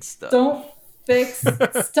broken stuff. Don't fix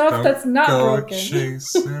stuff that's not go broken.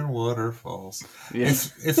 chasing waterfalls. Yeah.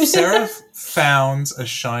 If Sarah found a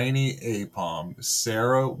shiny Aipom,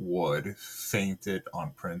 Sarah would faint it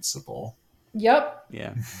on principle. Yep,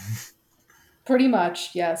 Yeah. pretty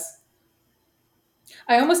much. Yes.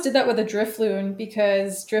 I almost did that with a Drifloon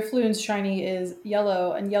because Drifloon's shiny is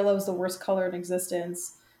yellow, and yellow is the worst color in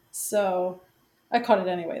existence. So I caught it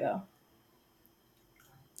anyway, though.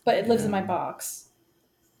 But it lives in my box.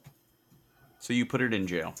 So you put it in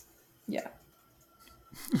jail. Yeah.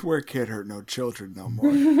 Where can't hurt no children no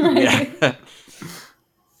more. Yeah.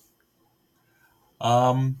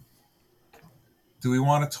 Do we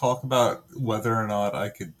want to talk about whether or not I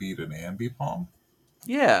could beat an Ambipom?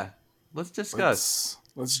 Yeah. Let's discuss.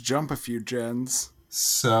 Let's jump a few gens.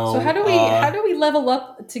 So So how do we level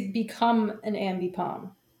up to become an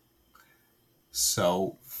Ambipom?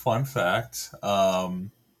 So, fun fact,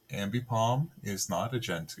 Ambipom is not a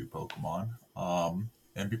Gen 2 Pokemon.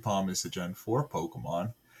 Ambipom is a Gen 4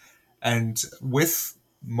 Pokemon. And with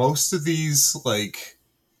most of these, like,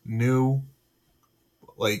 new,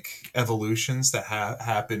 like, evolutions that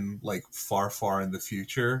happen, like, far, far in the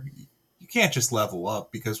future, you can't just level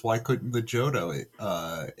up, because why couldn't the Johto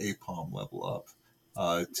Aipom level up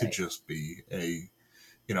to Right. just be a,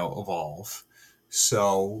 evolve?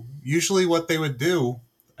 So usually what they would do,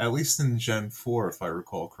 at least in Gen 4, if I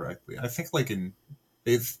recall correctly, I think like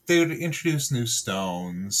they would introduce new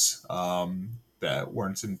stones that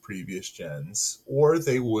weren't in previous gens, or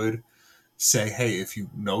they would say, hey, if you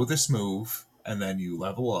know this move and then you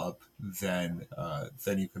level up, then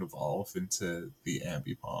you can evolve into the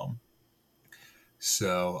Ambipom.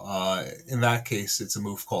 So in that case, it's a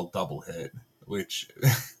move called Double Hit, which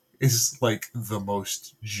is like the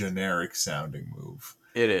most generic sounding move.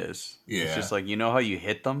 It is. Yeah. It's just like, you know how you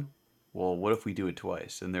hit them? Well, what if we do it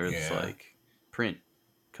twice? And there's Yeah. like print,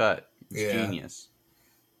 cut. It's Yeah. genius.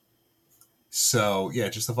 So yeah,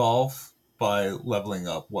 just evolve by leveling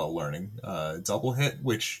up while learning Double Hit,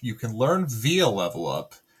 which you can learn via level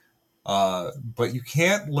up, but you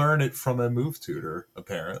can't learn it from a move tutor,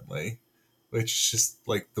 apparently, which is just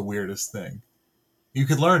like the weirdest thing. You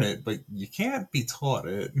could learn it, but you can't be taught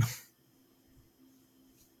it.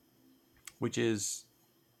 Which is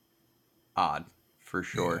odd, for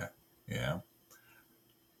sure. Yeah.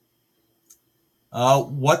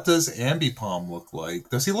 What does Ambipom look like?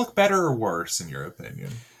 Does he look better or worse, in your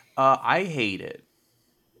opinion? I hate it.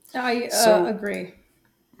 I So agree.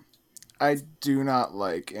 I do not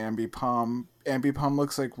like Ambipom. Ambipom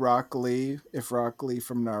looks like Rock Lee if Rock Lee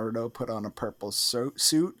from Naruto put on a purple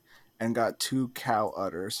suit and got two cow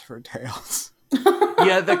udders for tails.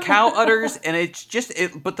 Yeah, the cow udders, and it's just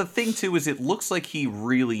it. But the thing too is, it looks like he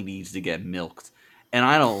really needs to get milked, and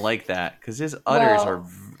I don't like that because his udders are Well,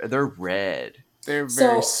 they're red. They're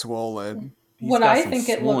very so swollen. He's what got I some think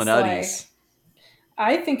it swollen looks uddies. like,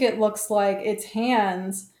 I think it looks like its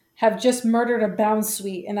hands have just murdered a Bound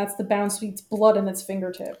Sweet, and that's the Bound Sweet's blood in its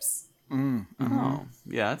fingertips. Mm-hmm. Oh,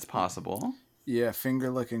 yeah, that's possible. Yeah, finger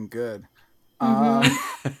looking good.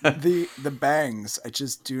 Mm-hmm. The bangs. I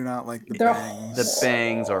just do not like the They're The bangs.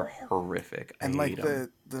 bangs are horrible. horrific. I And hate like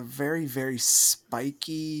them. the very very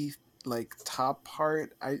spiky like top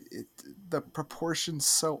part. The proportions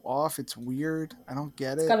so off. It's weird. I don't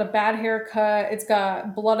get It's it. got a bad haircut. It's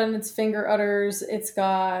got blood in its finger udders. It's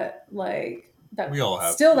got like that, We all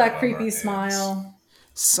have still blood that on our creepy hands. smile.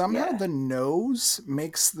 Somehow Yeah, the nose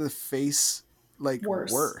makes the face like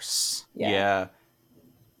worse. worse. Yeah. Yeah,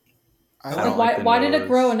 I I Like don't don't. like why? the Why did it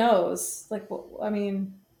grow a nose. nose? Like, I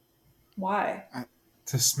mean, why?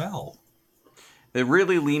 To smell. They're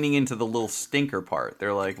really leaning into the little stinker part.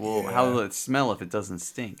 They're like, well, how Yeah. will it smell if it doesn't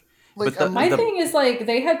stink? Like But the I'm My looking. the thing is like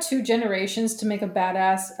they had 2 generations to make a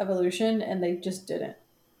badass evolution, and they just didn't.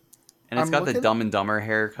 and it's I'm got the looking. Dumb and Dumber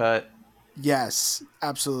haircut. Yes,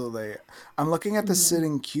 absolutely. I'm looking at the Mhm.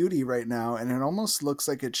 sitting cutie right now, and it almost looks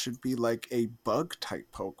like it should be like a bug type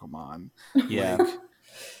Pokemon. Yeah, Like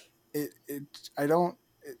it. I don't.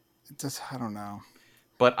 It just. I don't know.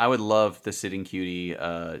 but I would love the sitting cutie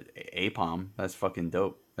Aipom. That's fucking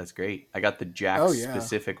dope. That's great. I got the Oh Jax yeah.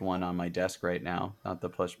 specific one on my desk right now. Not the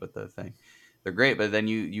plush, but the thing. They're great. But then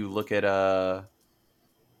you look at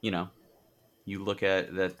you know, you look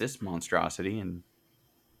at this monstrosity, and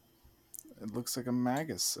It looks like a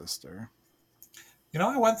Magus sister.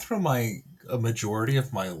 I went through a majority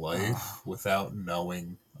of my Oh, life without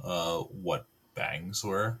knowing what bangs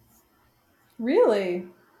were. Really?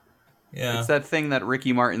 it's Yeah. that thing that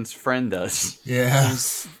Ricky Martin's friend does. Yeah.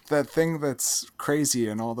 there's that thing that's crazy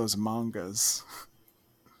in all those mangas.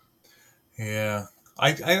 Yeah.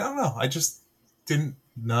 I don't know. I just didn't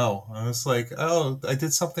know. I was like, oh, I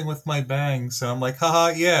did something with my bangs. And I'm like, haha,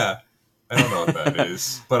 yeah. I don't know what that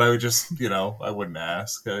is. But I would just, I wouldn't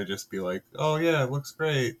ask. I would just be like, oh, yeah, it looks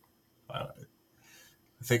great. I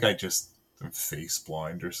think I just am face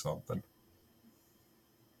blind or something.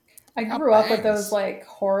 I I got grew up with those bangs. like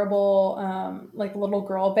horrible, like little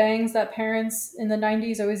girl bangs that parents in the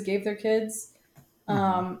 '90s always gave their kids. Mm-hmm.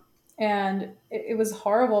 Um, and it was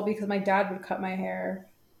horrible because my dad would cut my hair.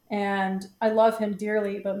 And I love him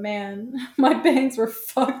dearly, but man, my bangs were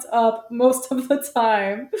fucked up most of the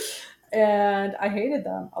time. And I hated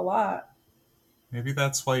them a lot. Maybe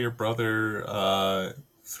that's why your brother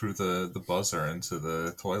threw the buzzer into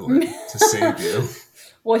the toilet to save you.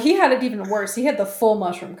 Well, he had it even worse. He had the full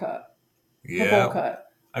mushroom cut, the bowl Yeah. cut.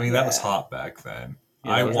 I mean, that was Yeah. hot back then.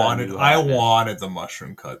 Yeah, I that was that wanted new I hotness. wanted the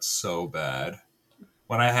mushroom cut so bad.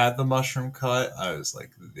 When I had the mushroom cut, I was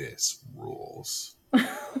like, this rules.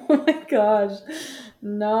 Oh my gosh.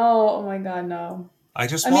 No. Oh my God, no. I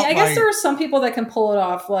just I mean, want I guess my there are some people that can pull it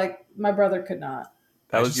off. Like my brother could not.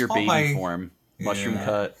 That I was just your want baby my form. Mushroom yeah.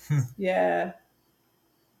 cut. Yeah.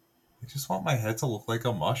 I just want my head to look like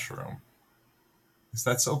a mushroom. Is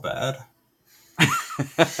that so bad?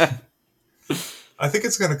 I think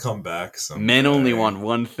it's gonna come back someday. Men only want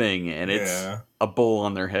one thing, and it's Yeah. a bowl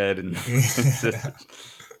on their head. And Yeah.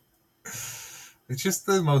 It's just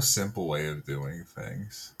the most simple way of doing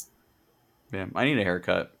things. yeah, I need a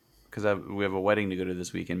haircut because we have a wedding to go to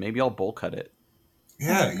this weekend. Maybe I'll bowl cut it. Oh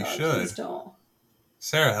Yeah, my you God, please should. don't.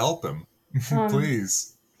 Sarah, help him. Um,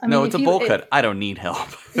 Please. I No, mean, it's if a he, bowl cut. I don't need help.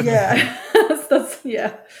 yeah,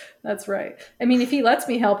 yeah, that's right. I mean, if he lets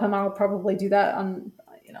me help him, I'll probably do that on,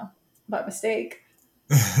 by mistake.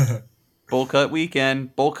 Bowl cut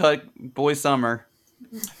weekend. Bowl cut boy summer.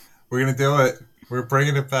 We're gonna do it. We're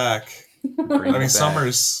bringing it back. Bring I mean, it back.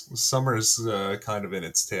 summer's kind of in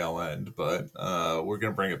its tail end, but we're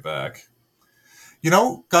gonna bring it back.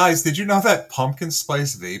 Guys, did you know that pumpkin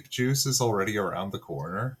spice vape juice is already around the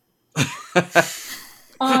corner?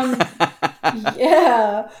 Um,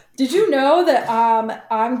 yeah. Did you know that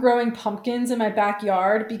I'm growing pumpkins in my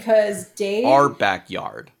backyard because Our Dave,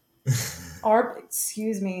 backyard. our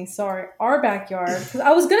backyard. Because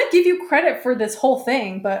I was gonna give you credit for this whole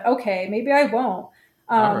thing, but okay, maybe I won't.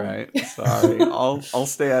 All Um, right. Sorry. I'll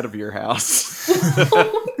stay out of your house.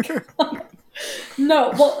 oh my God.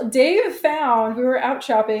 No, well, we were out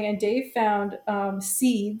shopping and Dave found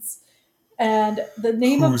seeds, and the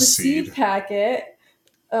name of Whose the seed seed? packet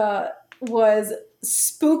was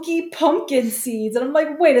spooky pumpkin seeds. And I'm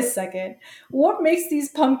like, wait a second. What makes these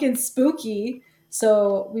pumpkins spooky?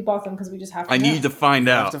 So we bought them because we just have to I know. need to find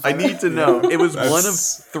You have out. to I find need out. to know. It was one of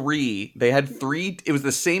That's- 3. They had 3. It was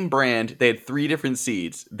the same brand. They had 3 different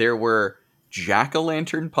seeds. There were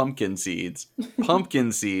jack-o'-lantern pumpkin seeds,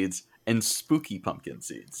 and spooky pumpkin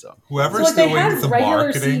seeds. So Whoever's So, like, they doing had the regular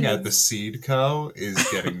marketing at the seeds. Seed Co. is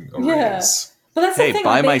getting a Yeah. raise. But that's hey, the thing.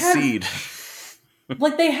 buy Like, my they had, seed.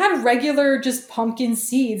 like, they had regular just pumpkin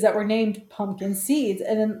seeds that were named pumpkin seeds.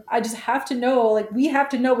 And then I just have to know, like, we have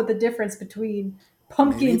to know what the difference between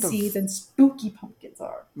pumpkin Maybe the- seeds and spooky pumpkins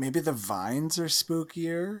are. Maybe the vines are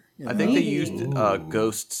spookier. You I know? think they Maybe. used Ooh.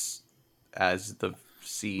 ghosts as the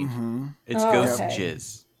seed. Mm-hmm. It's Oh, ghost okay.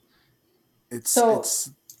 jizz. So- It's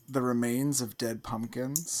the remains of dead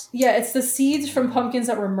pumpkins. Yeah, it's the seeds from pumpkins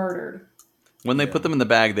that were murdered. When they Yeah. put them in the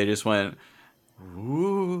bag, they just went,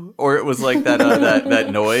 ooh. Or it was like that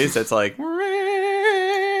that noise that's like,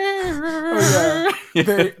 Oh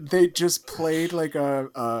yeah, they just played like a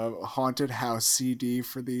haunted house CD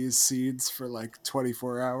for these seeds for like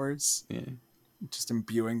 24 hours, Yeah. just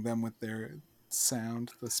imbuing them with their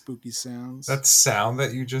sound, the spooky sounds. That sound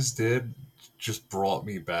that you just did just brought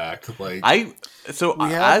me back like We have as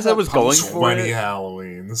I that was going pumpkin. for 20 it,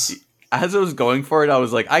 Halloweens. as I was going for it, I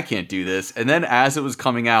was like, I can't do this. And then as it was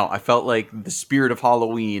coming out, I felt like the spirit of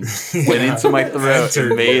Halloween went Yeah. into my throat and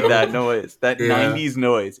Entered made you. that noise, that Yeah. 90s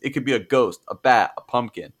noise. It could be a ghost, a bat, a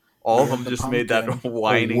pumpkin. All of Yeah, them the just made that pumpkin. A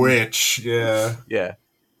whining. witch, yeah. Yeah.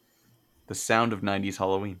 The sound of 90s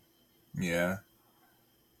Halloween. Yeah.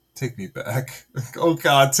 Take me back. Oh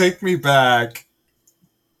god, take me back.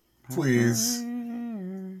 Please.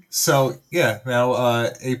 So, yeah, now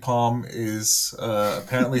Aipom is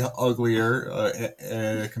apparently uglier,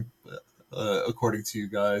 according to you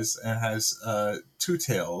guys, and has 2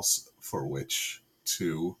 tails for which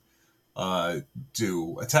to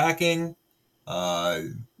do attacking,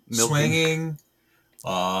 Milking. swinging,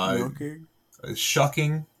 Milking,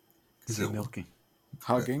 shucking. Say milking.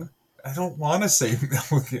 hugging. I don't want to say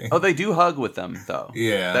milking. Oh, they do hug with them though.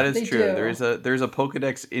 Yeah. That is They true. do. There's a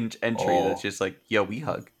Pokedex entry Oh. that's just like, yo, we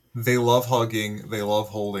hug. They love hugging. They love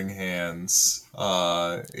holding hands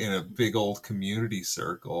in a big old community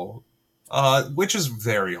circle, which is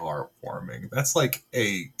very heartwarming. That's like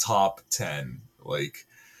a top 10, like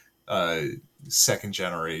uh, second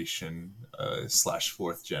generation /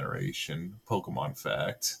 fourth generation Pokemon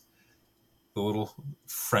fact. The little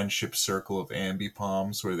friendship circle of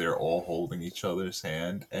Ambipoms where they're all holding each other's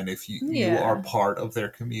hand, and if you Yeah. are part of their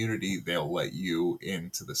community, they'll let you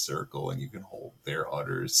into the circle and you can hold their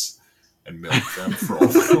udders and milk them for all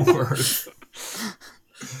they're worth.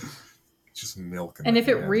 Just milking And the if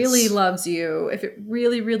it hands. really loves you, if it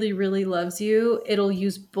really, really, really loves you, it'll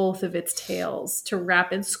use both of its tails to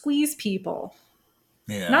wrap and squeeze people.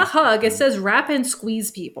 Yeah. Not hug, it says wrap and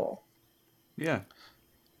squeeze people. Yeah.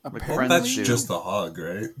 Well, friends that's do. just a hug,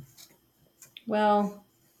 right? Well,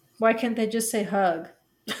 why can't they just say hug?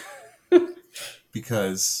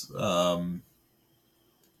 Because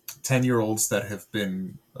 10-year-olds that have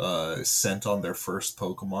been sent on their first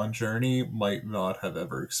Pokemon journey might not have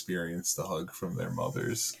ever experienced a hug from their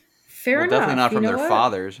mothers. Fair Well, enough. definitely not You from know their what?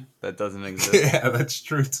 fathers. That doesn't exist. Yeah, that's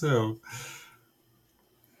true too.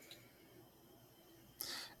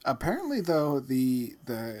 Apparently, though, the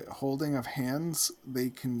holding of hands they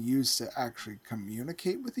can use to actually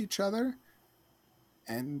communicate with each other,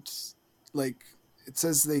 and like it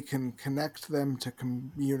says they can connect them to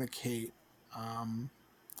communicate.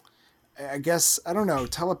 I guess I don't know,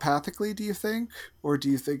 telepathically. Do you think, or do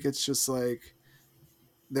you think it's just like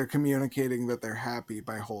they're communicating that they're happy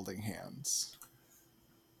by holding hands?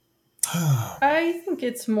 I think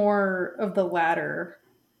it's more of the latter.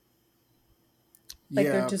 Like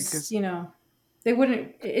they're just, because they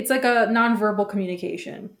wouldn't, it's like a nonverbal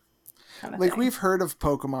communication kind of like thing. we've heard of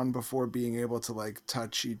Pokemon before being able to like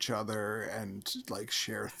touch each other and like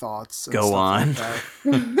share thoughts and Go stuff on. like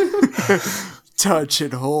that. Touch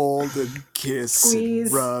and hold and kiss Squeeze.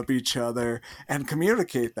 and rub each other and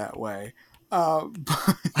communicate that way. But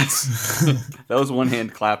That was one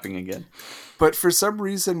hand clapping again. but for some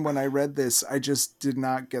reason when I read this, I just did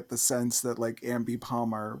not get the sense that like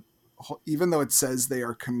Ambipom are, even though it says they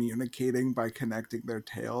are communicating by connecting their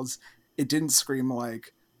tails, it didn't scream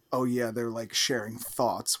like, oh yeah, they're like sharing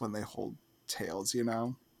thoughts when they hold tails, you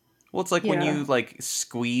know? Well, it's like when Yeah. you like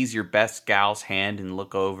squeeze your best gal's hand and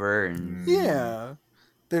look over and Yeah.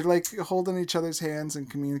 They're like holding each other's hands and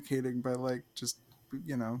communicating by like just,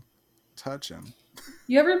 touching.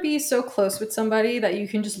 You ever be so close with somebody that you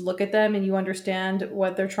can just look at them and you understand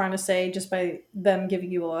what they're trying to say just by them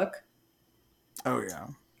giving you a look? Oh yeah.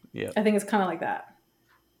 Yeah. I think it's kind of like that.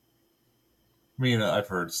 I mean, I've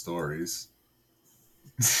heard stories.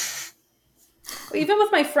 Even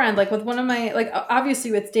with my friend, like with one of my, like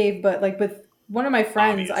obviously with Dave, but like with one of my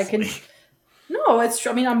friends, I can. Obviously. No, it's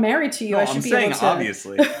true. I mean, I'm married to you. No, I should I'm be saying able to.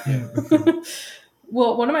 obviously. Yeah.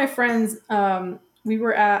 Well, one of my friends, we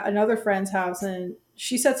were at another friend's house and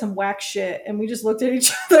she said some whack shit, and we just looked at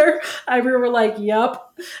each other. And we were like,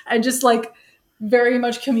 "Yup," and just like very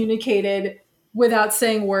much communicated without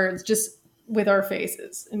saying words, just with our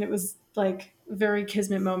faces, and it was like a very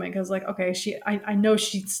kismet moment because, like, okay, I know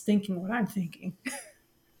she's thinking what I'm thinking.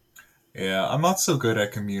 Yeah, I'm not so good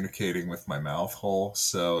at communicating with my mouth hole,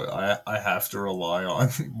 so I have to rely on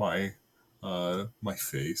my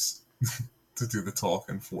face to do the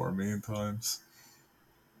talking for me at times.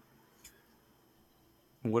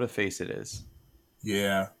 What a face it is.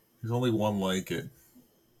 Yeah, there's only one like it,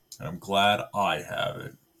 and I'm glad I have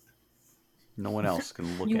it. No one else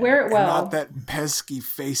can look You at wear it. it well. And not that pesky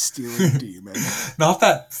face stealing demon. Not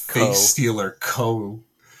that Co. face stealer co.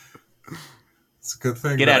 It's a good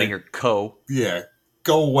thing. Get out of here, Co. Yeah,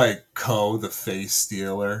 go away, co, the face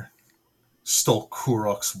stealer. Stole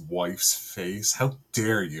Kurok's wife's face. How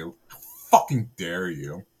dare you? How fucking dare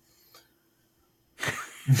you?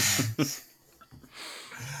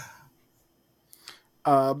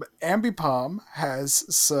 Ambipom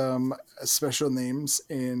has some special names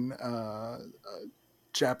in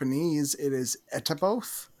Japanese. It is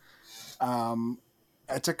Etaboth.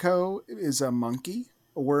 Etiko is a monkey,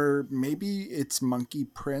 or maybe it's Monkey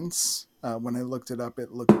Prince. When I looked it up, it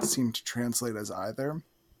seemed to translate as either.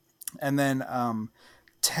 And then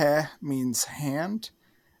te means hand,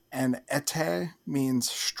 and ete means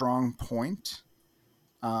strong point.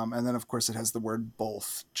 And then, of course, it has the word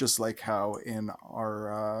both, just like how in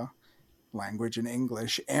our language in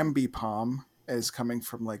English, ambipom is coming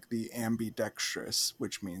from like the ambidextrous,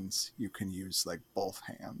 which means you can use like both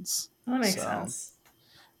hands. That makes sense.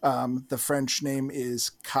 The French name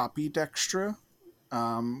is copydextra,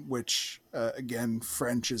 which again,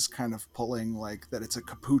 French is kind of pulling like that it's a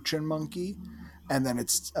capuchin monkey, and then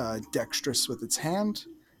it's dexterous with its hand.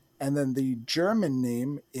 And then the German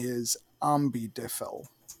name is ambidifel.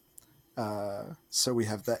 So we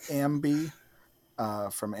have the ambi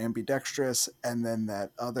from ambidextrous, and then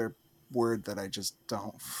that other word that I just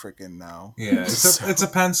don't freaking know. Yeah, So- it's a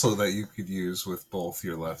pencil that you could use with both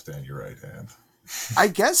your left and your right hand. I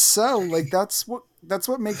guess so. Like that's what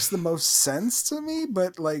makes the most sense to me.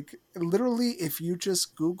 But like literally, if you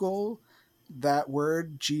just Google that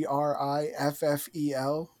word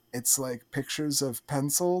GRIFFEL, it's like pictures of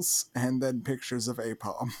pencils and then pictures of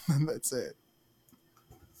Aipom, and that's it.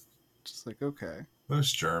 Just like okay,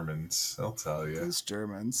 Those Germans, I'll tell you. those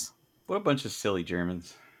Germans. What a bunch of silly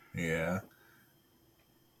Germans. Yeah,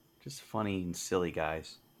 Just funny and silly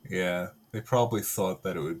guys. yeah. They probably thought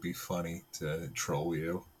that it would be funny to troll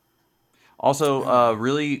you. Also, a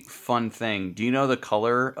really fun thing. Do you know the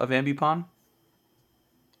color of Ambipom?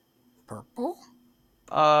 Purple?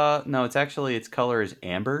 No, its color is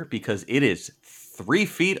amber because it is 3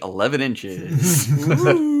 feet 11 inches.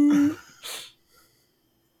 Ooh.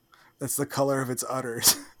 That's the color of its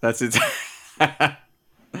udders. That's its.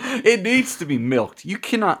 It needs to be milked. You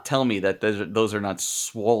cannot tell me that those are not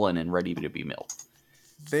swollen and ready to be milked.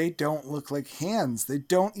 They don't look like hands. They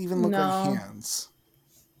don't even look No. like hands.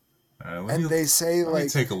 Let They say me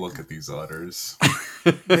like take a look at these udders.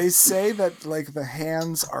 they say that like the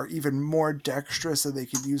hands are even more dexterous, and they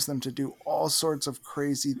could use them to do all sorts of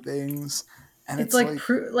crazy things. And It's like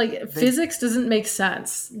physics doesn't make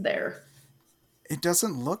sense there. it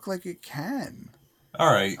doesn't look like it can.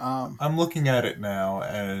 All right, Um, I'm looking at it now,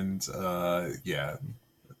 and yeah,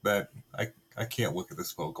 that I can't look at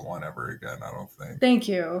this Pokemon ever again. I don't think. Thank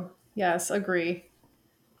you. Yes, agree.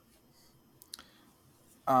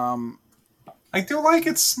 I do like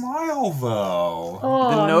its smile though.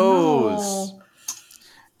 Oh, The nose. no.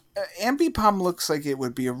 Ambipom looks like it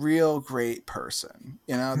would be a real great person.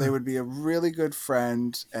 You know, they would be a really good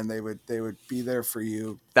friend, and they would be there for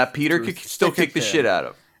you. That Peter Through could still thick and kick the thin. shit out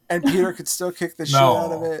of. And Peter could still kick the shit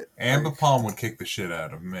out of No, it. Ambipom would kick the shit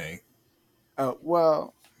out of me. Oh,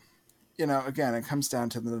 well, you know, again, it comes down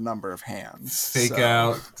to the number of hands. Fake so-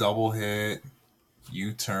 out, double hit,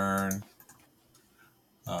 U-turn,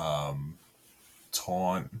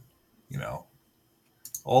 taunt. You know,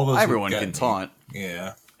 all those. would Everyone get can me. taunt.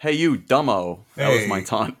 Yeah. Hey, you dumbo. That was Hey. my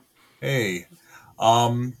taunt. Hey,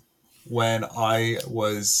 when I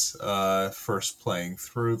was first playing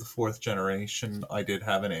through the 4th generation, I did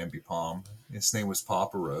have an Ambipom. His name was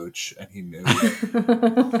Papa Roach, and he knew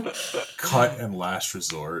cut and last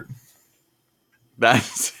resort.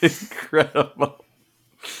 That's incredible.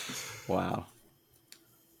 Wow.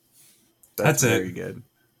 That's very it. good.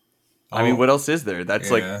 I mean, what else is there?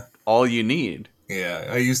 That's like all you need. Yeah,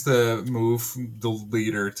 I used the move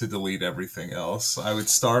deleter to delete everything else. I would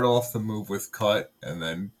start off the move with cut and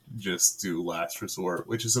then just do last resort,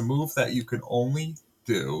 which is a move that you can only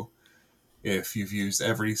do if you've used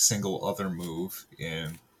every single other move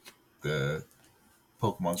in the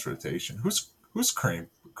Pokemon's rotation. Who's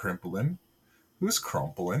crimpling? Who's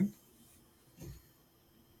crumpling?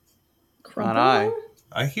 Not I.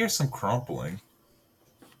 I hear some crumpling.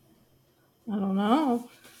 I don't know.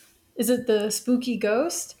 Is it the spooky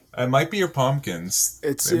ghost? It might be your pumpkins.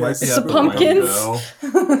 It's the pumpkins.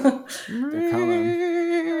 They're coming.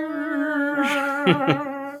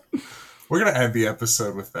 We're gonna end the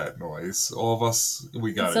episode with that noise. All of us,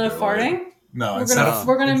 we gotta instead do of farting. It. No,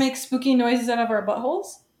 we're gonna make spooky noises out of our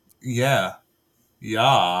buttholes. Yeah.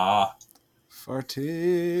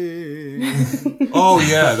 Farting. Oh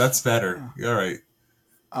yeah, that's better. All right.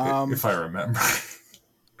 If I remember.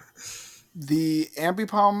 The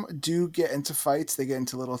Ambipom do get into fights. They get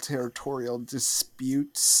into little territorial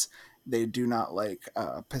disputes. They do not like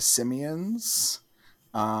Passimians.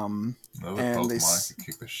 Another Pokemon could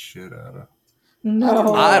kick the shit out of.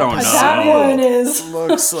 No, I don't know. That one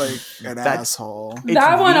looks like an asshole.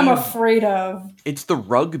 That one I'm afraid of. It's the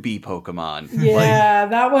rugby Pokemon. Yeah,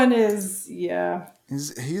 that one is. Yeah,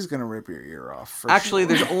 he's gonna rip your ear off. Actually,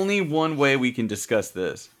 there's only one way we can discuss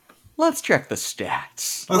this. Let's check the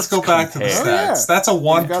stats. Let's go back to the stats. Yeah. That's a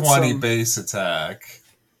 120 base attack.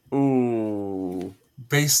 Ooh.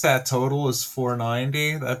 Base stat total is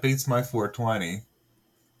 490. That beats my 420.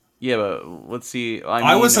 Yeah, but let's see.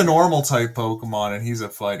 I was a normal type Pokemon, and he's a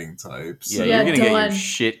fighting type. So. Yeah, you're going to get your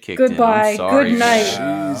shit kicked Goodbye. in. I'm sorry. Good night.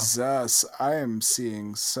 Yeah. Jesus, I am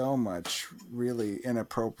seeing so much really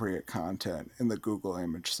inappropriate content in the Google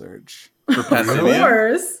image search. For Passimian? Of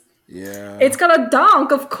course. Yeah. It's got a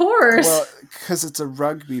donk, of course. Well, because it's a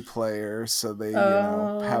rugby player, so they,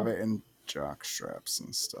 have it in jock straps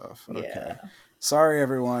and stuff. Okay. Yeah. Sorry,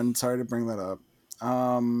 everyone. Sorry to bring that up.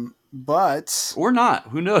 But or not.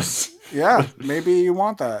 Who knows? Yeah, maybe you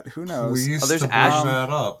want that. Who knows? We used to bring that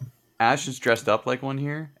up. Ash is dressed up like one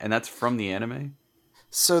here, and that's from the anime.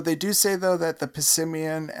 So they do say though that the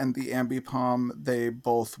Passimian and the Ambipom, they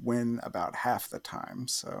both win about half the time.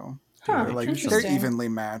 So they're evenly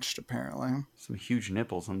matched apparently. Some huge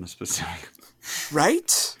nipples on the specific.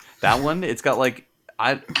 Right? That one, it's got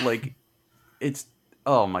it's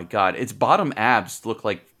oh my god, its bottom abs look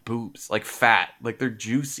like boobs, like fat, like they're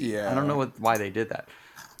juicy. Yeah. I don't know why they did that.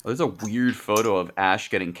 There's a weird photo of Ash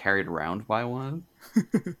getting carried around by one.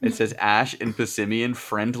 It says Ash and Passimian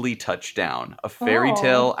friendly touchdown. A fairy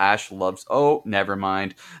tale Ash loves. Oh, never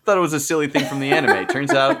mind. Thought it was a silly thing from the anime.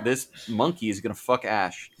 Turns out this monkey is gonna fuck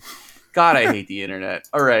Ash. God, I hate the internet.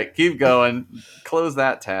 All right, keep going. Close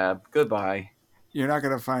that tab. Goodbye. You're not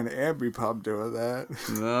gonna find Ambipom doing that.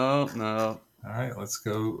 No. All right, let's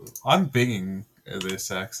go. I'm binging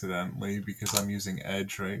this accidentally because I'm using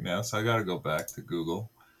Edge right now, so I got to go back to Google.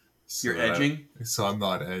 You're edging? So I'm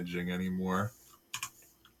not edging anymore.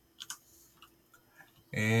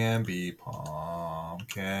 Ambipom,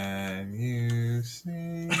 can you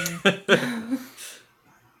see?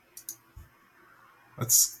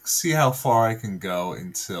 Let's see how far I can go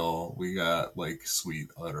until we got like sweet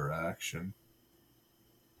utter action.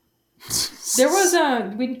 There was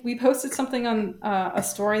we posted something on a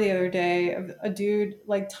story the other day of a dude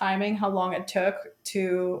like timing how long it took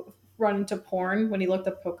to run into porn when he looked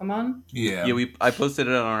up Pokemon. Yeah. I posted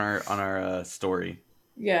it on our story.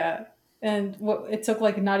 Yeah, and it took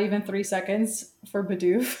like not even 3 seconds for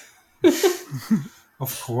Bidoof.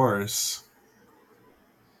 Of course.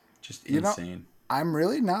 Just insane. I'm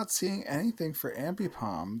really not seeing anything for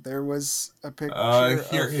Ambipom. There was a picture.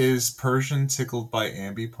 Here is Persian tickled by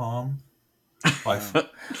Ambipom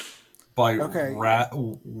by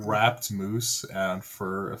Wrapped Moose on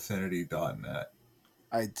furaffinity.net.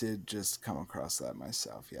 I did just come across that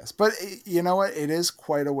myself, yes. But you know what? It is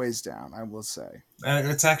quite a ways down, I will say. And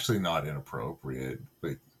it's actually not inappropriate,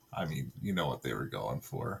 but I mean, you know what they were going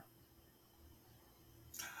for.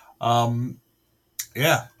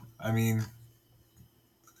 Yeah, I mean,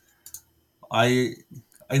 I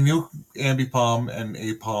knew Ambipom and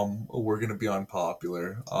Aipom were going to be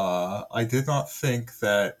unpopular. I did not think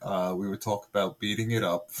that we would talk about beating it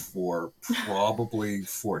up for probably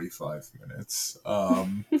 45 minutes.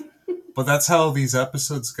 But that's how these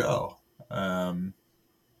episodes go. And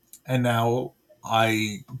now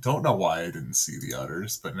I don't know why I didn't see the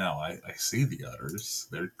udders, but now I see the udders.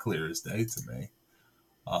 They're clear as day to me.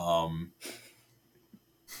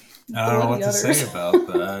 And I don't know what to say about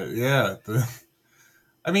that. Yeah.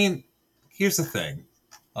 I mean, here's the thing.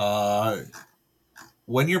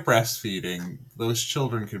 When you're breastfeeding, those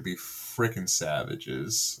children could be freaking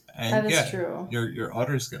savages, and That is true. your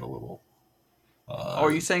udders get a little. Oh,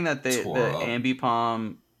 are you saying that the up.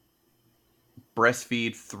 Ambipom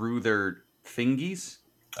breastfeed through their fingies?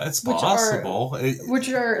 It's possible. Which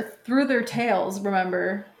are through their tails,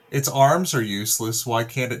 remember? Its arms are useless. Why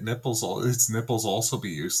can't its nipples also be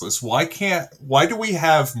useless? Why do we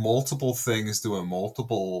have multiple things doing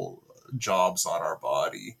multiple jobs on our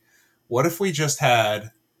body? What if we just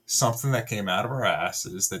had something that came out of our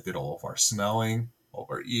asses that did all of our smelling, all of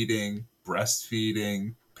our eating,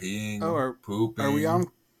 breastfeeding, peeing, pooping? Are we on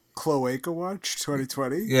Cloaca Watch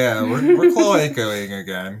 2020? Yeah, we're cloacaing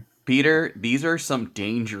again. Peter, these are some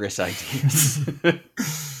dangerous ideas.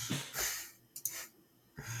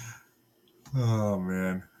 Oh,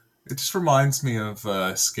 man. It just reminds me of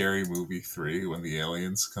Scary Movie 3 when the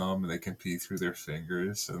aliens come and they can pee through their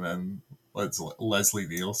fingers. And then Leslie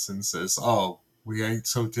Nielsen says, "Oh, we ain't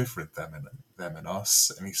so different, them and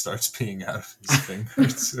us." And he starts peeing out of his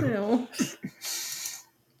fingers.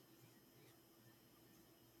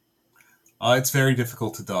 It's very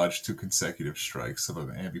difficult to dodge 2 consecutive strikes of an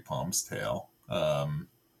Ambipom's tail.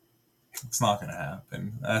 It's not going to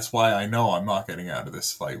happen. That's why I know I'm not getting out of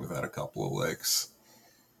this fight without a couple of licks.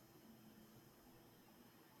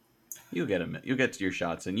 You'll get to your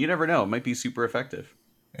shots, and you never know. It might be super effective.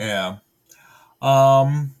 Yeah.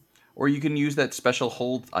 Or you can use that special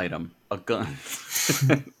hold item, a gun.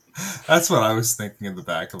 That's what I was thinking in the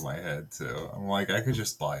back of my head, too. I'm like, I could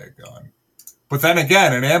just buy a gun. But then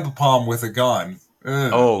again, an Ambipom with a gun.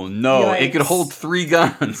 Ugh. Oh, no. Yikes. It could hold 3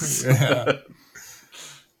 guns. Yeah.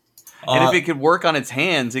 And if it could work on its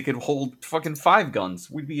hands, it could hold fucking 5 guns.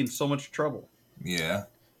 We'd be in so much trouble. Yeah.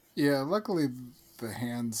 Yeah, luckily the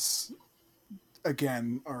hands,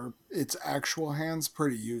 again, are its actual hands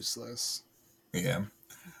pretty useless. Yeah.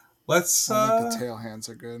 Let's... I think the tail hands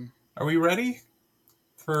are good. Are we ready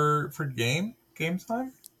for game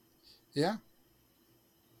time? Yeah.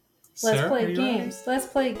 Let's play games. Let's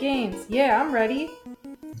play games. Yeah, I'm ready.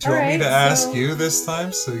 Do you want me to ask you this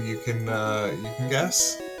time so you can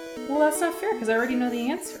guess? Well, that's not fair because I already know the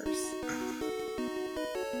answers.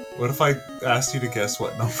 What if I asked you to guess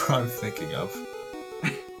what number I'm thinking of?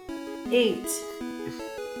 8.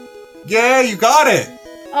 Yeah, you got it!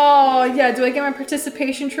 Oh, yeah. Do I get my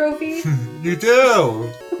participation trophy? You do!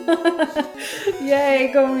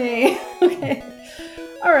 Yay, go me. Okay.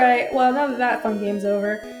 All right. Well, now that fun game's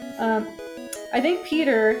over, I think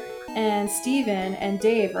Peter and Steven and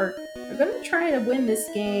Dave are going to try to win this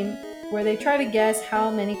game where they try to guess how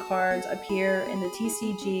many cards appear in the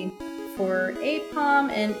TCG for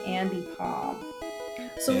Aipom and Ambipom.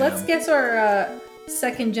 So let's guess our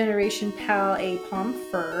second generation pal Aipom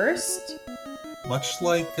first. Much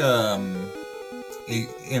like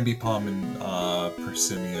Ambipom and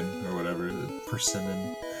Persimmon, or whatever,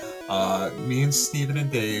 Persimmon, me and Steven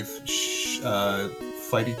and Dave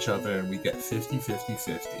fight each other and we get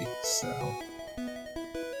 50-50-50, so...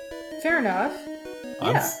 Fair enough.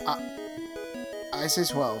 Yeah. I say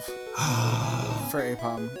 12 for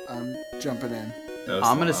Aipom. I'm jumping in.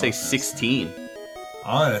 I'm going to say 16.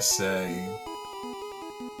 I'm going to say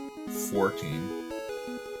 14.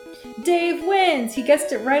 Dave wins. He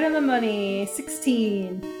guessed it right on the money.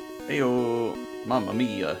 16. Heyo, mamma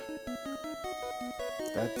mia.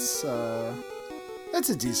 That's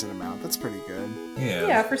a decent amount. That's pretty good. Yeah.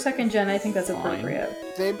 Yeah, for second gen, I think that's appropriate.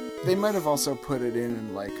 They might have also put it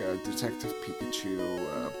in like a Detective Pikachu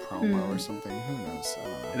promo or something. Who knows? I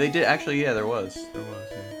don't know. They did actually. Yeah, there was. Yeah.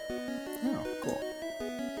 Oh, cool.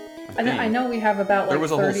 I know we have about like there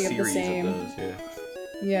was a 30 whole of the series same. of those. Yeah.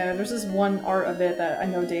 Yeah, there's this one art of it that I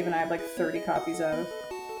know Dave and I have like 30 copies of.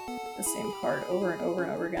 The same card over and over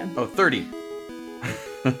and over again. Oh, 30.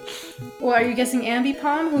 Well, are you guessing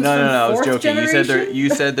Ambipom? Who's No, I was joking. Generation? You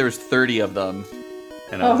said there was 30 of them.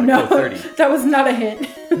 And I Oh was like, no, 30. that was not a hint.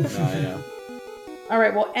 No, I know. All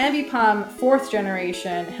right, well, Ambipom, 4th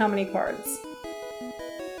generation, how many cards?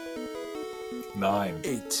 9.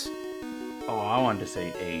 8. Oh, I wanted to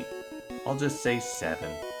say 8. I'll just say 7.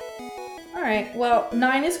 All right, well,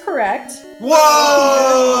 9 is correct.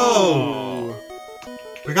 Whoa!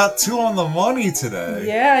 We got 2 on the money today.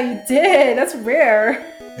 Yeah, you did. That's rare.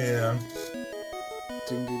 Yeah.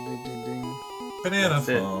 Ding, ding, ding, ding, ding. Banana That's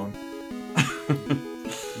it. phone.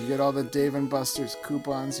 You get all the Dave and Buster's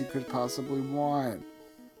coupons you could possibly want.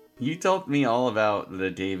 You told me all about the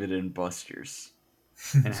David and Busters.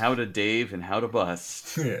 And how to Dave and how to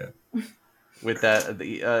bust. Yeah. With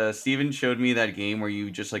that, Steven showed me that game where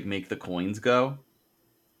you just like make the coins go.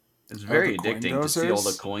 It's very the coin addicting to see all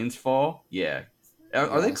the dozers? coins fall. Yeah.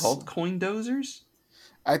 Are they Yes. called coin dozers?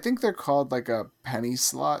 I think they're called like a penny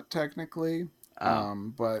slot technically. Oh,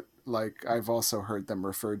 But like I've also heard them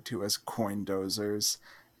referred to as coin dozers,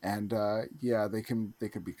 and yeah, they can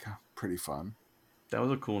be pretty fun. that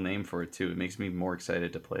was a cool name for it too. It makes me more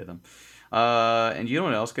excited to play them. And you know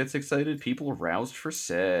what else gets excited? People aroused for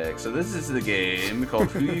sex. So this is the game called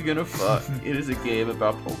Who You Gonna Fuck. It is a game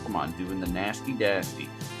about Pokemon doing the nasty dasty.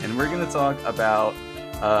 And we're gonna talk about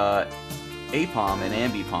Aipom and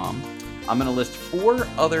Ambipom. I'm gonna list 4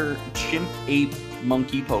 other chimp, ape,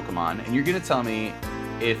 monkey Pokemon, and you're gonna tell me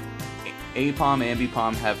if Aipom,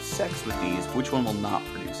 Ambipom have sex with these, which one will not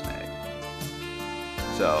produce an egg.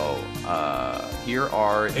 So, here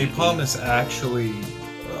are... Aipom is actually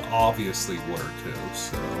obviously water too,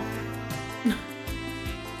 so...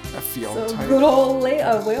 A field So type. good old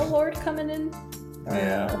whale lord coming in.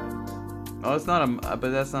 Yeah. Oh, it's not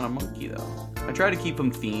but that's not a monkey, though. I try to keep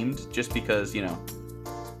them themed, just because, you know,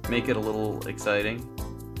 make it a little exciting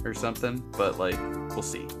or something, but, like, we'll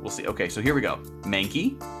see. We'll see. Okay, so here we go.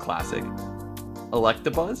 Mankey, classic.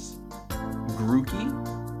 Electabuzz, Grookey,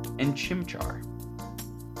 and Chimchar.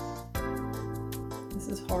 This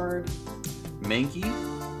is hard. Mankey,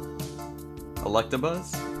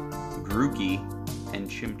 Electabuzz, Grookey, and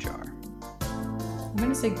Chimchar. I'm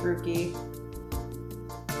gonna say Grookey.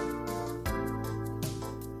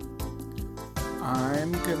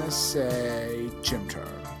 I'm gonna say Chimchar.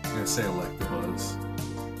 I'm gonna say Electabuzz.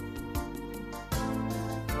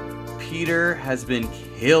 Peter has been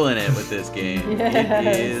killing it with this game. Yes.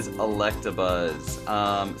 It is Electabuzz.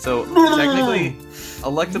 So technically,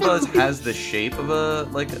 Electabuzz has the shape of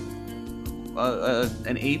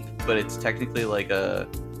an ape, but it's technically like a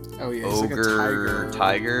Oh yeah, he's ogre like a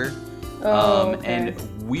tiger. Oh, okay. And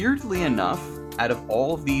weirdly enough, out of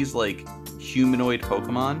all of these like humanoid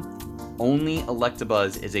Pokemon, only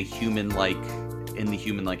Electabuzz is a human-like in the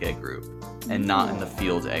human-like egg group, and not in the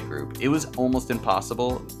field egg group. It was almost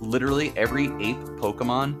impossible. Literally every ape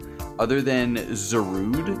Pokemon, other than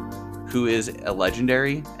Zarude, who is a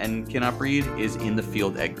legendary and cannot breed, is in the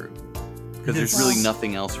field egg group. Because there's really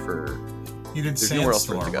nothing else for... He did There's nowhere else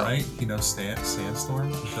for it to Sandstorm, go. right? You know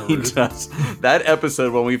Sandstorm? He does. That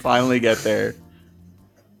episode, when we finally get there,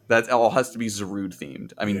 that all has to be Zarude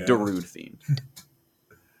themed. I mean, Yeah. Darude themed.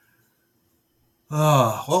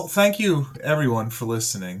 Well, thank you everyone for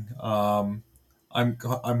listening. I'm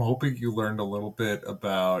hoping you learned a little bit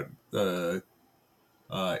about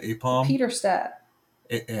Aipom, Peter Stat.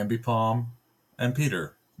 Ambipom, and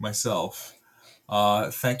Peter, myself.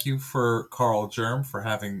 Thank you for Carl Germ for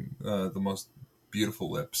having the most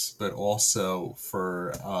beautiful lips, but also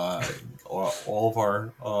for all of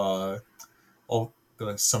our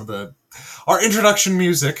our introduction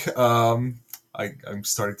music. I'm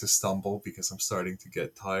starting to stumble because I'm starting to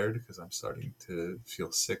get tired because I'm starting to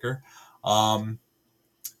feel sicker. And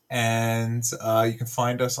you can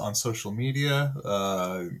find us on social media.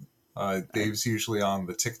 Dave's usually on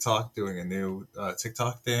the TikTok doing a new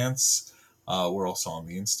TikTok dance. We're also on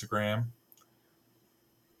the Instagram.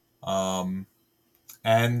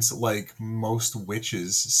 And like most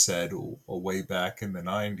witches said way back in the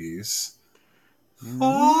 90s,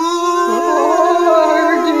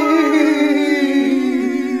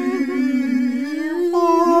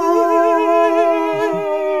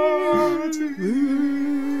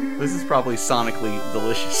 This is probably sonically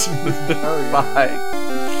delicious. Oh, yeah. Bye.